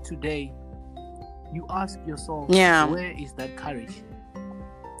today, you ask yourself, where is that courage?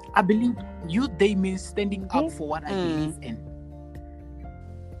 I believe youth, they mean standing up for what I believe in.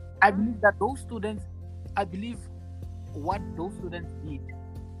 I believe that what those students did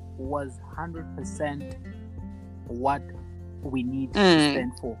was 100% what we need to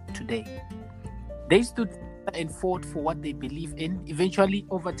stand for today. They stood and fought for what they believe in, eventually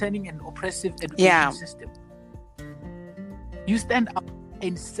overturning an oppressive education system. You stand up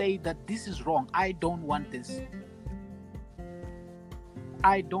and say that this is wrong. I don't want this.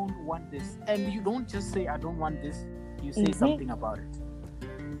 I don't want this. And you don't just say, I don't want this. You say something about it.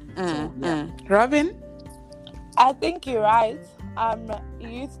 Robin? I think you're right.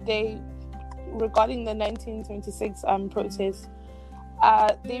 Youth Day, regarding the 1976 protest,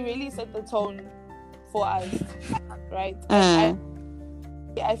 they really set the tone for us, right? And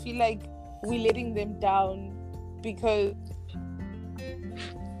I feel like we're letting them down because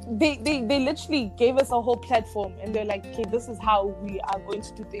they literally gave us a whole platform and they're like, okay, this is how we are going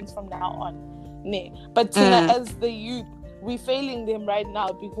to do things from now on. But as the youth, we're failing them right now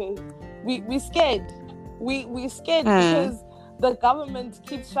because we're scared. We're scared because the government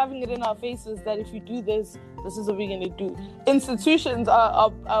keeps shoving it in our faces that if you do this, this is what we're going to do. Institutions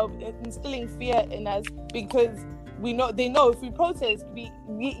are instilling fear in us because they know if we protest,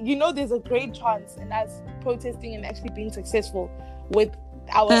 there's a great chance in us protesting and actually being successful with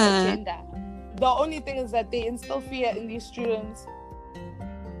our agenda. The only thing is that they instill fear in these students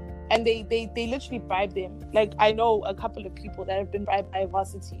and they literally bribe them. Like, I know a couple of people that have been bribed by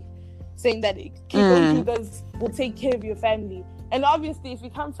varsity, saying that if you don't do this, we'll take care of your family. And obviously, if you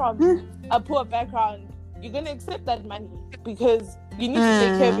come from a poor background, you're going to accept that money because you need to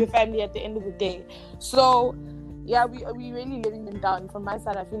take care of your family at the end of the day. So, yeah, we really letting them down. From my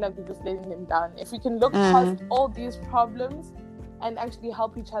side, I feel like we're just letting them down. If we can look past all these problems and actually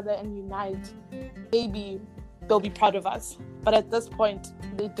help each other and unite, maybe they'll be proud of us. But at this point,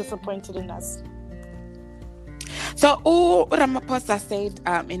 they're disappointed in us. So, Ramaphosa said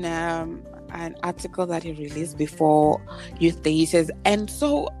in an article that he released before Youth Day, he says, and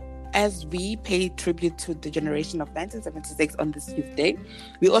so as we pay tribute to the generation of 1976 on this Youth Day,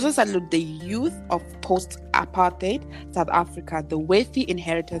 we also salute the youth of post-apartheid South Africa, the worthy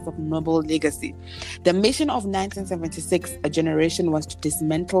inheritors of noble legacy. The mission of 1976, a generation, was to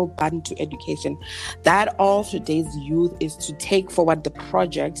dismantle burden to education. That all today's youth is to take forward the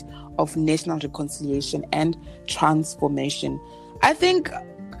project of national reconciliation and transformation. I think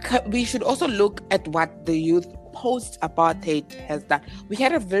we should also look at what the youth post-apartheid has done. We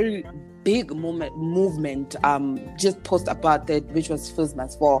had a very big movement just post-apartheid, which was Fees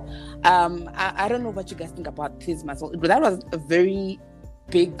Must Fall. I don't know what you guys think about Fees Must Fall, but that was a very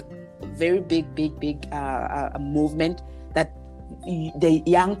big movement that the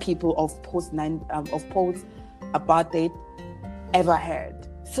young people of post-apartheid ever had.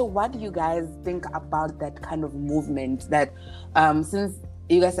 So what do you guys think about that kind of movement that since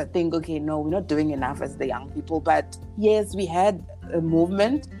you guys are thinking, okay, no, we're not doing enough as the young people, but yes, we had a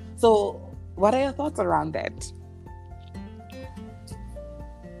movement. So what are your thoughts around that?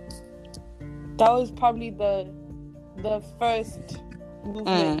 That was probably the first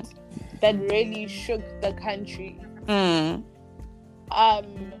movement that really shook the country. It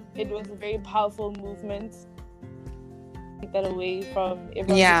was a very powerful movement. Take that away from everyone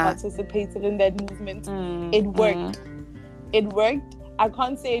who participated in that movement. It worked. It worked. I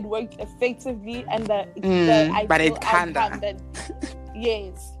can't say it worked effectively, and the but ideal it kinda. outcome that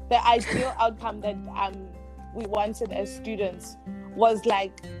yes, the ideal outcome that we wanted as students was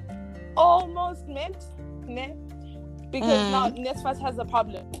like almost met, ne? Because now NSFAS has a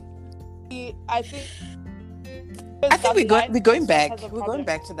problem. I think we're going back. We're going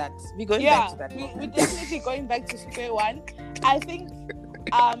back to that. We're going back to that. We're definitely going back to square one. I think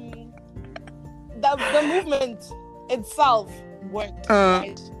the movement itself worked,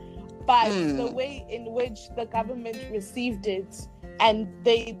 right? But the way in which the government received it and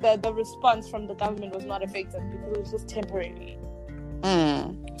the response from the government was not effective because it was just temporary.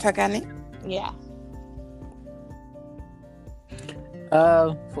 Takani? Yeah.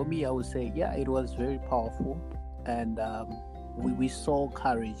 For me, I would say, it was very powerful, and we saw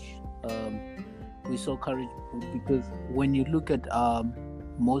courage. We saw courage because when you look at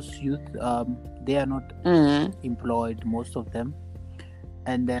most youth, they are not employed, most of them,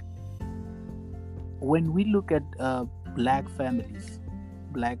 and then when we look at black families,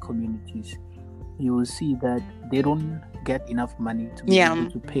 black communities, you will see that they don't get enough money to be able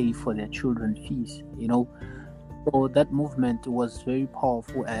to pay for their children's fees, So that movement was very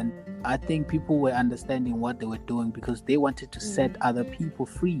powerful, and I think people were understanding what they were doing because they wanted to set other people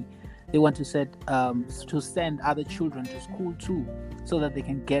free. They want to send other children to school too, so that they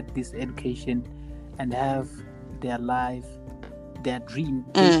can get this education and have their life, their dream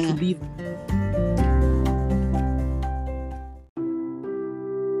to live.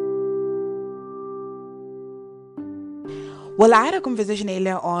 Well, I had a conversation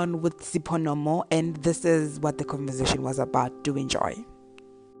earlier on with Siponomo, and this is what the conversation was about. Do enjoy.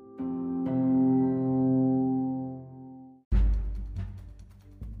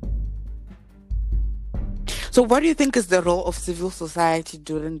 So what do you think is the role of civil society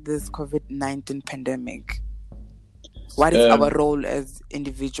during this COVID-19 pandemic? What is our role as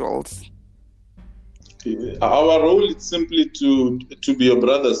individuals? Our role is simply to be your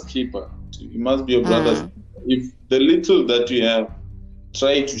brother's keeper. You must be your brother's keeper. If the little that you have,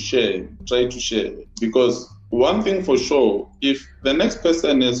 try to share. Because one thing for sure, if the next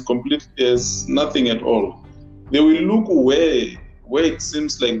person has nothing at all, they will look where it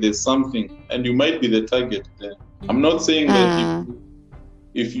seems like there's something, and you might be the target there. I'm not saying that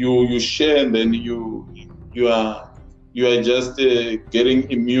if you share, then you are just getting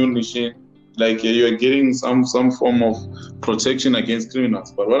immunity, like you are getting some form of protection against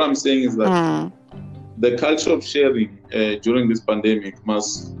criminals. But what I'm saying is that the culture of sharing during this pandemic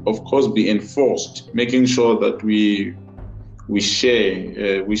must, of course, be enforced, making sure that we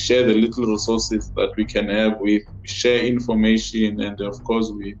share the little resources that we can have. We share information, and of course,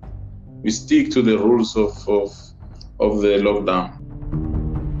 we stick to the rules of the lockdown.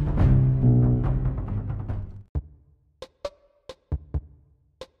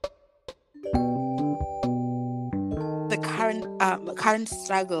 Current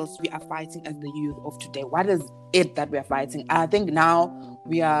struggles we are fighting as the youth of today. What is it that we are fighting? I think now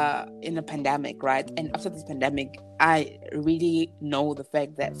we are in a pandemic, right? And after this pandemic, I really know the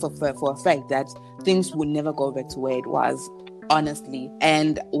fact that for a fact that things will never go back to where it was, honestly.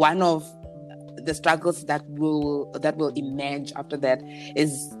 And one of the struggles that will emerge after that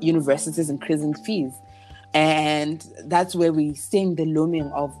is universities increasing fees, and that's where we're seeing the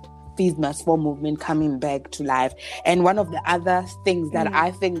looming of Fees Must Fall movement coming back to life. And one of the other things that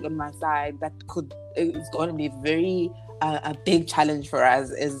I think on my side that is going to be very a big challenge for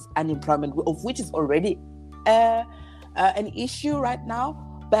us is unemployment, of which is already an issue right now.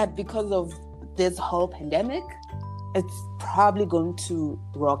 But because of this whole pandemic, it's probably going to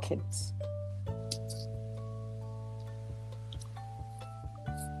rocket.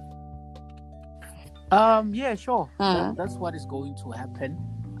 Yeah, sure. That's what is going to happen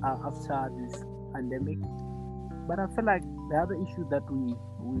after this pandemic. But I feel like the other issue that we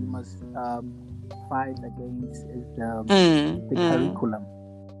must fight against is the curriculum.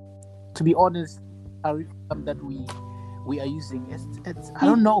 To be honest, curriculum that we are using, it's I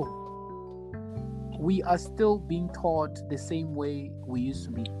don't know. We are still being taught the same way we used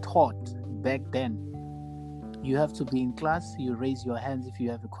to be taught back then. You have to be in class. You raise your hands if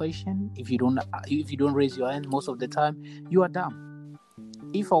you have a question. If you don't raise your hand, most of the time you are dumb.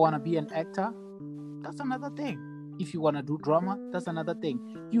 If I want to be an actor, that's another thing. If you want to do drama, that's another thing.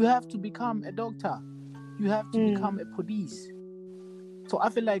 You have to become a doctor. You have to become a police. So I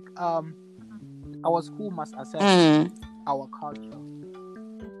feel like our school must accept our culture.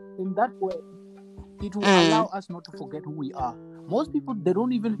 In that way, it will allow us not to forget who we are. Most people, they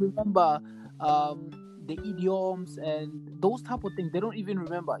don't even remember the idioms and those type of things. They don't even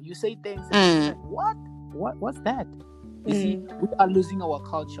remember. You say things and like, what's that? You see, we are losing our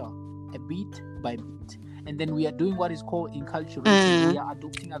culture a bit by bit. And then we are doing what is called enculturation. We are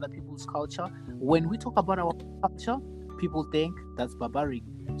adopting other people's culture. When we talk about our culture, people think that's barbaric.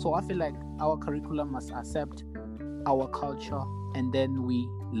 So I feel like our curriculum must accept our culture, and then we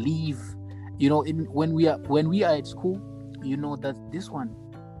leave. You know, when we are at school, you know that this one,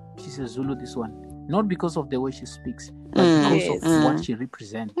 she's a Zulu. This one, not because of the way she speaks, but because of what she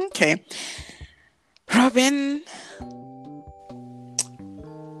represents. Okay, Robin.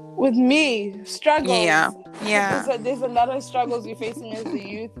 With me, struggles. Yeah. There's a lot of struggles we're facing as the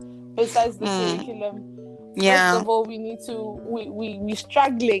youth, besides the curriculum. Yeah. First of all, we're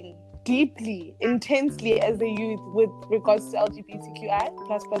struggling deeply, intensely as a youth with regards to LGBTQI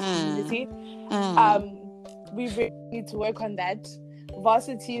plus community. We really need to work on that.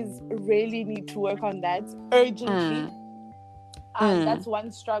 Varsities really need to work on that urgently. That's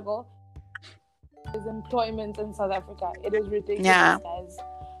one struggle. Is employment in South Africa. It is ridiculous, guys.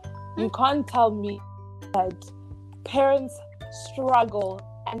 You can't tell me that parents struggle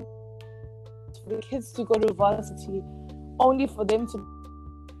and for the kids to go to varsity only for them to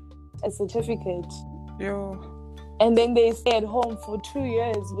a certificate. Yeah. And then they stay at home for 2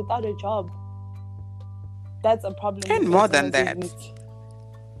 years without a job. That's a problem. And more than that.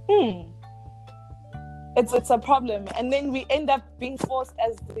 It's a problem. And then we end up being forced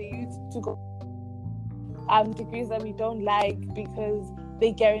as the youth to go degrees that we don't like because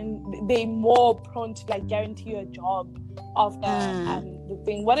they more prone to like guarantee a job after the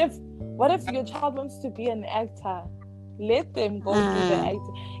thing. What if your child wants to be an actor? Let them go do the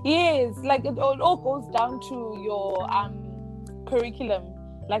acting. Yes, like it all goes down to your curriculum,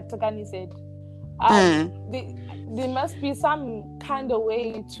 like Takani said. There must be some kind of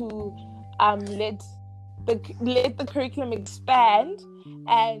way to let the curriculum expand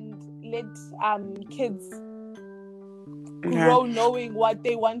and let kids grow knowing what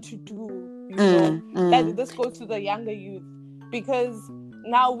they want to do. You know, that this goes to the younger youth, because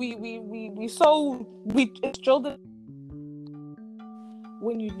now it's children.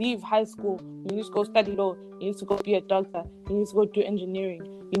 When you leave high school, you need to go study law, you need to go be a doctor, you need to go do engineering,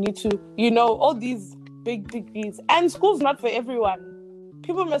 you need to, all these big degrees. And school's not for everyone.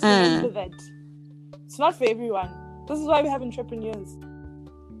 People must remember that. It's not for everyone. This is why we have entrepreneurs.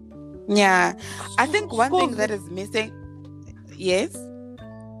 Yeah. I think one thing that is missing... Yes?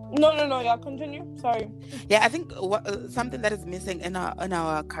 No, yeah, continue. Sorry. Yeah, I think something that is missing in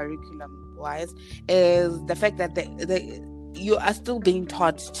our curriculum-wise is the fact that you are still being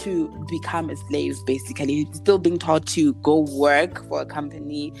taught to become a slave, basically. You're still being taught to go work for a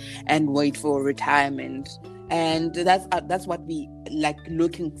company and wait for retirement. And that's what we like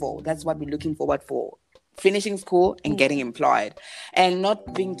looking for. That's what we're looking forward for. Finishing school and getting employed. And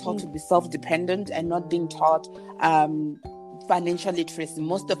not being taught to be self-dependent and not being taught financial literacy.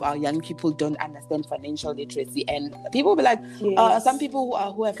 Most of our young people don't understand financial literacy, and people be like, some people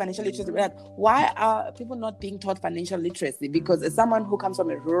who have financial literacy be like, why are people not being taught financial literacy? Because as someone who comes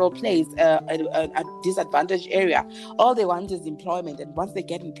from a rural place, a disadvantaged area, all they want is employment, and once they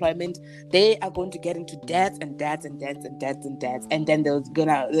get employment, they are going to get into debts, and then they're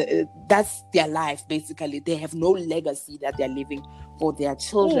gonna that's their life basically. They have no legacy that they're leaving for their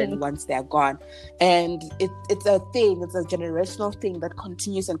children once they're gone, and it's a generational thing that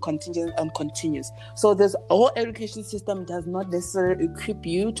continues and continues and continues. So this whole education system does not necessarily equip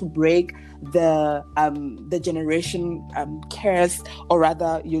you to break the generation curse, or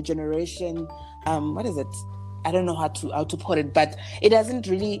rather your generation what is it? I don't know how to put it, but it doesn't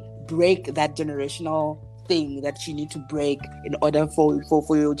really break that generational thing that you need to break in order for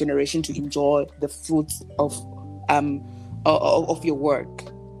your generation to enjoy the fruits of your work.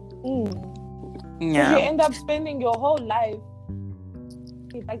 Yeah. You end up spending your whole life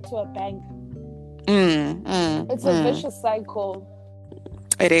back to a bank. It's a vicious cycle.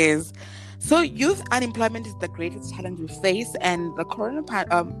 It is. So youth unemployment is the greatest challenge we face, and the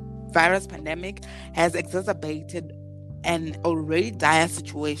coronavirus pandemic has exacerbated an already dire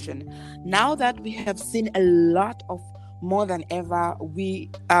situation. Now that we have seen a lot of more than ever, we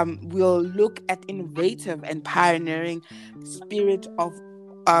will look at innovative and pioneering spirit of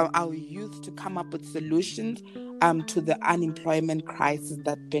our youth to come up with solutions to the unemployment crisis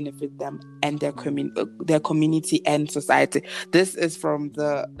that benefit them and their community and society. This is from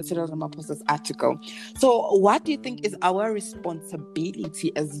the Cyril Ramaphosa's article. So what do you think is our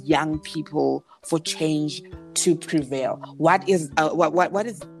responsibility as young people for change to prevail? What is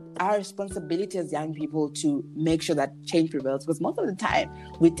our responsibility as young people to make sure that change prevails, because most of the time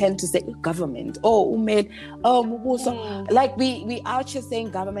we tend to say government, like we out here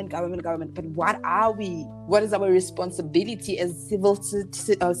saying government, but what is our responsibility as civil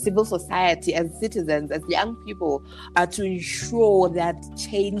society, as citizens, as young people, to ensure that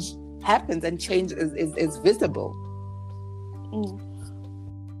change happens and change is visible?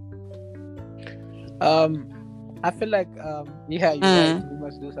 I feel like you're right, we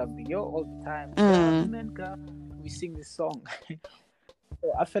must do something. All the time we sing this song. So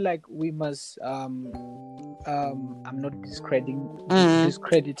I feel like we must I'm not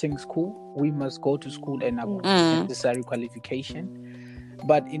discrediting school. We must go to school and acquire necessary qualification,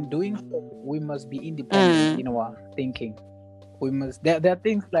 but in doing so we must be independent in our thinking. We must there are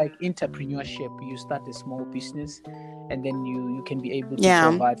things like entrepreneurship. You start a small business and then you can be able to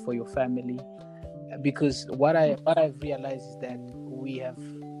provide for your family. Because what I've realized is that we have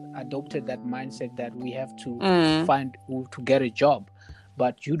adopted that mindset that we have to to get a job,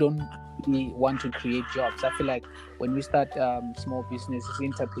 but you don't really want to create jobs. I feel like when we start small businesses,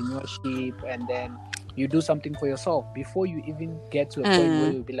 entrepreneurship, and then you do something for yourself before you even get to a point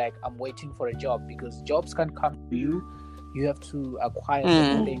where you'll be like, I'm waiting for a job, because jobs can't come to you. You have to acquire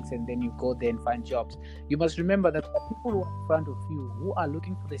certain things, and then you go there and find jobs. You must remember that the people who are in front of you who are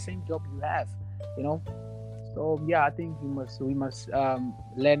looking for the same job you have. So I think we must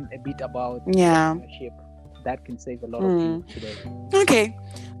learn a bit about entrepreneurship. That can save a lot of people today. Okay,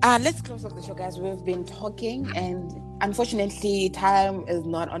 let's close off the show, guys. We've been talking, and unfortunately time is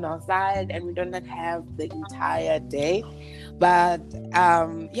not on our side and we do not have the entire day, but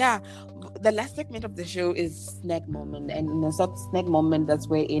the last segment of the show is snack moment, and in a snack moment, that's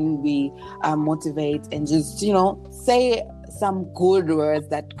wherein we motivate and just say some good words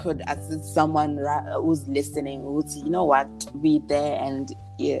that could assist someone who's listening, who's be there, and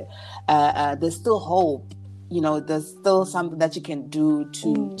there's still hope. There's still something that you can do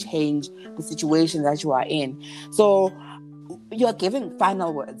to change the situation that you are in. So you're giving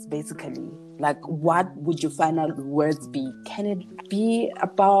final words, basically. Like, what would your final words be? Can it be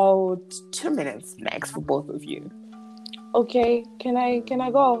about 2 minutes max for both of you? Okay, can I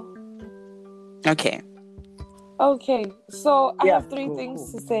go? Okay. So I have three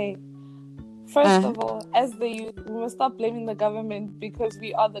things to say. First of all, as the youth, we must stop blaming the government, because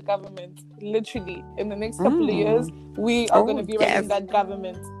we are the government. Literally, in the next couple of years, we are going to be running that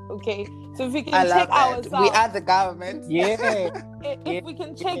government. Okay, so if we can check ourselves, we are the government. If we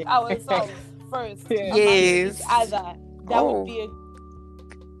can check ourselves first, amongst each other, that would be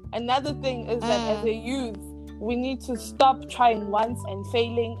another thing. Is that as a youth, we need to stop trying once and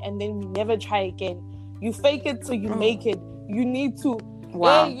failing, and then we never try again. You fake it till you make it. You need to.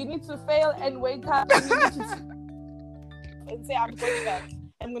 Wow. You need to fail and wake up, and you need to and say, I'm going back.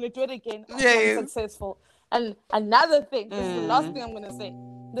 I'm going to do it again. I'm successful. And another thing, this is the last thing I'm going to say.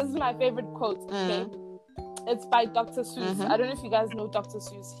 This is my favorite quote, okay? It's by Dr. Seuss. I don't know if you guys know Dr.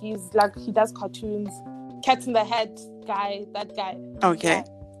 Seuss. He does cartoons. Cat in the Hat guy, that guy. Okay. Yeah.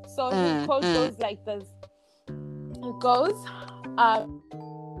 So his quote goes like this. It goes,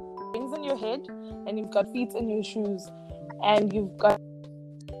 rings in your head, and you've got feet in your shoes, and you've got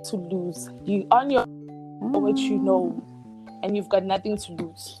to lose. You on your what you know, and you've got nothing to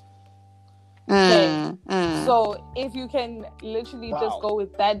lose. Okay. So if you can literally just go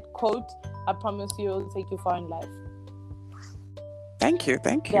with that quote, I promise you it'll take you far in life. Thank you.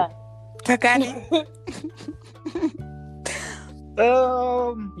 Yeah. Takani.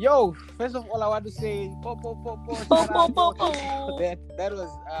 First of all, I want to say that was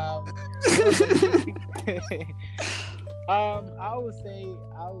I would say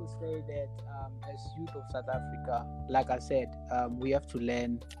that as youth of South Africa, like I said, we have to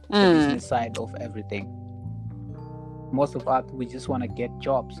learn the business side of everything. Most of us, we just want to get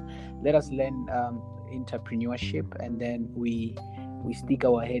jobs. Let us learn entrepreneurship, and then we stick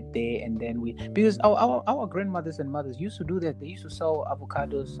our head there, and then because our grandmothers and mothers used to do that. They used to sell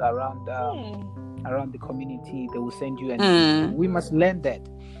avocados around the community. They will send you, and we must learn that.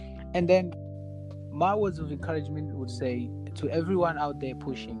 And then my words of encouragement would say to everyone out there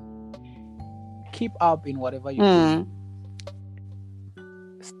pushing, keep up in whatever you do.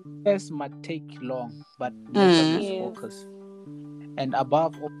 Success might take long, but never lose focus. And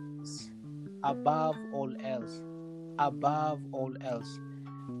above all else,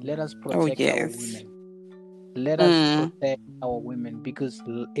 let us protect our women. Let us protect our women, because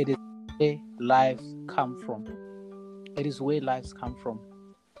it is where lives come from.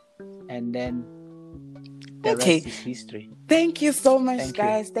 And then the rest is history. Thank you so much,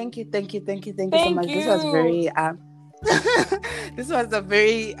 guys. Thank you so much. This was very This was a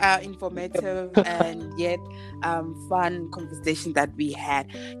very informative and yet fun conversation that we had.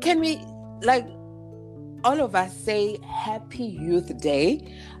 Can we, like, all of us say Happy Youth Day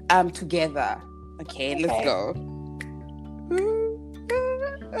together? Okay, let's go.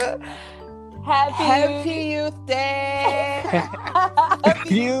 Happy Youth Day.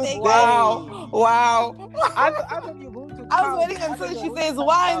 Happy Youth Day. Wow. I thought you were going to I was waiting until she says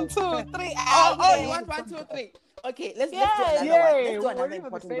 1, 2, 3. Oh, you want 1, 2, 3? Okay, let's do another one. Let's do another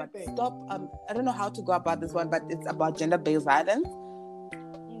important one. Stop. I don't know how to go about this one, but it's about gender-based violence.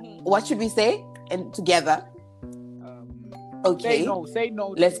 Mm-hmm. What should we say? And together. Okay. Say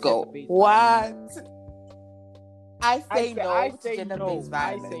no. Let's go. What? I say no to gender-based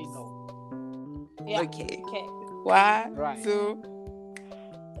violence. I say no. Yeah. Okay. 1, 2,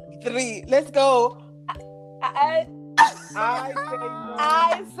 3. Let's go. I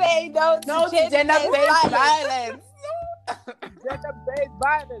say no to gender-based violence. Gender-based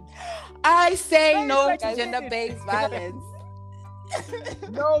violence. I say no to gender-based violence.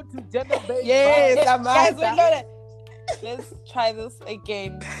 No to gender-based yes, violence. Guys, let's try this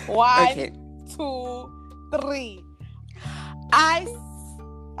again. 1, 2, 3. I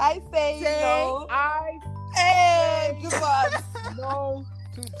say no. Good one. No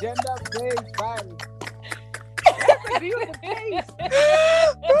to gender-based violence.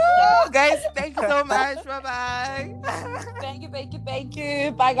 Guys, thank you so much. Bye-bye. Thank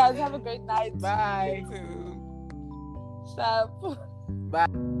you. Bye, guys. Have a great night. Bye. Stop. Bye.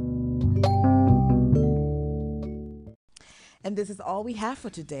 And this is all we have for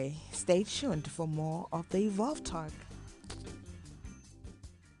today. Stay tuned for more of the Evolve Talk.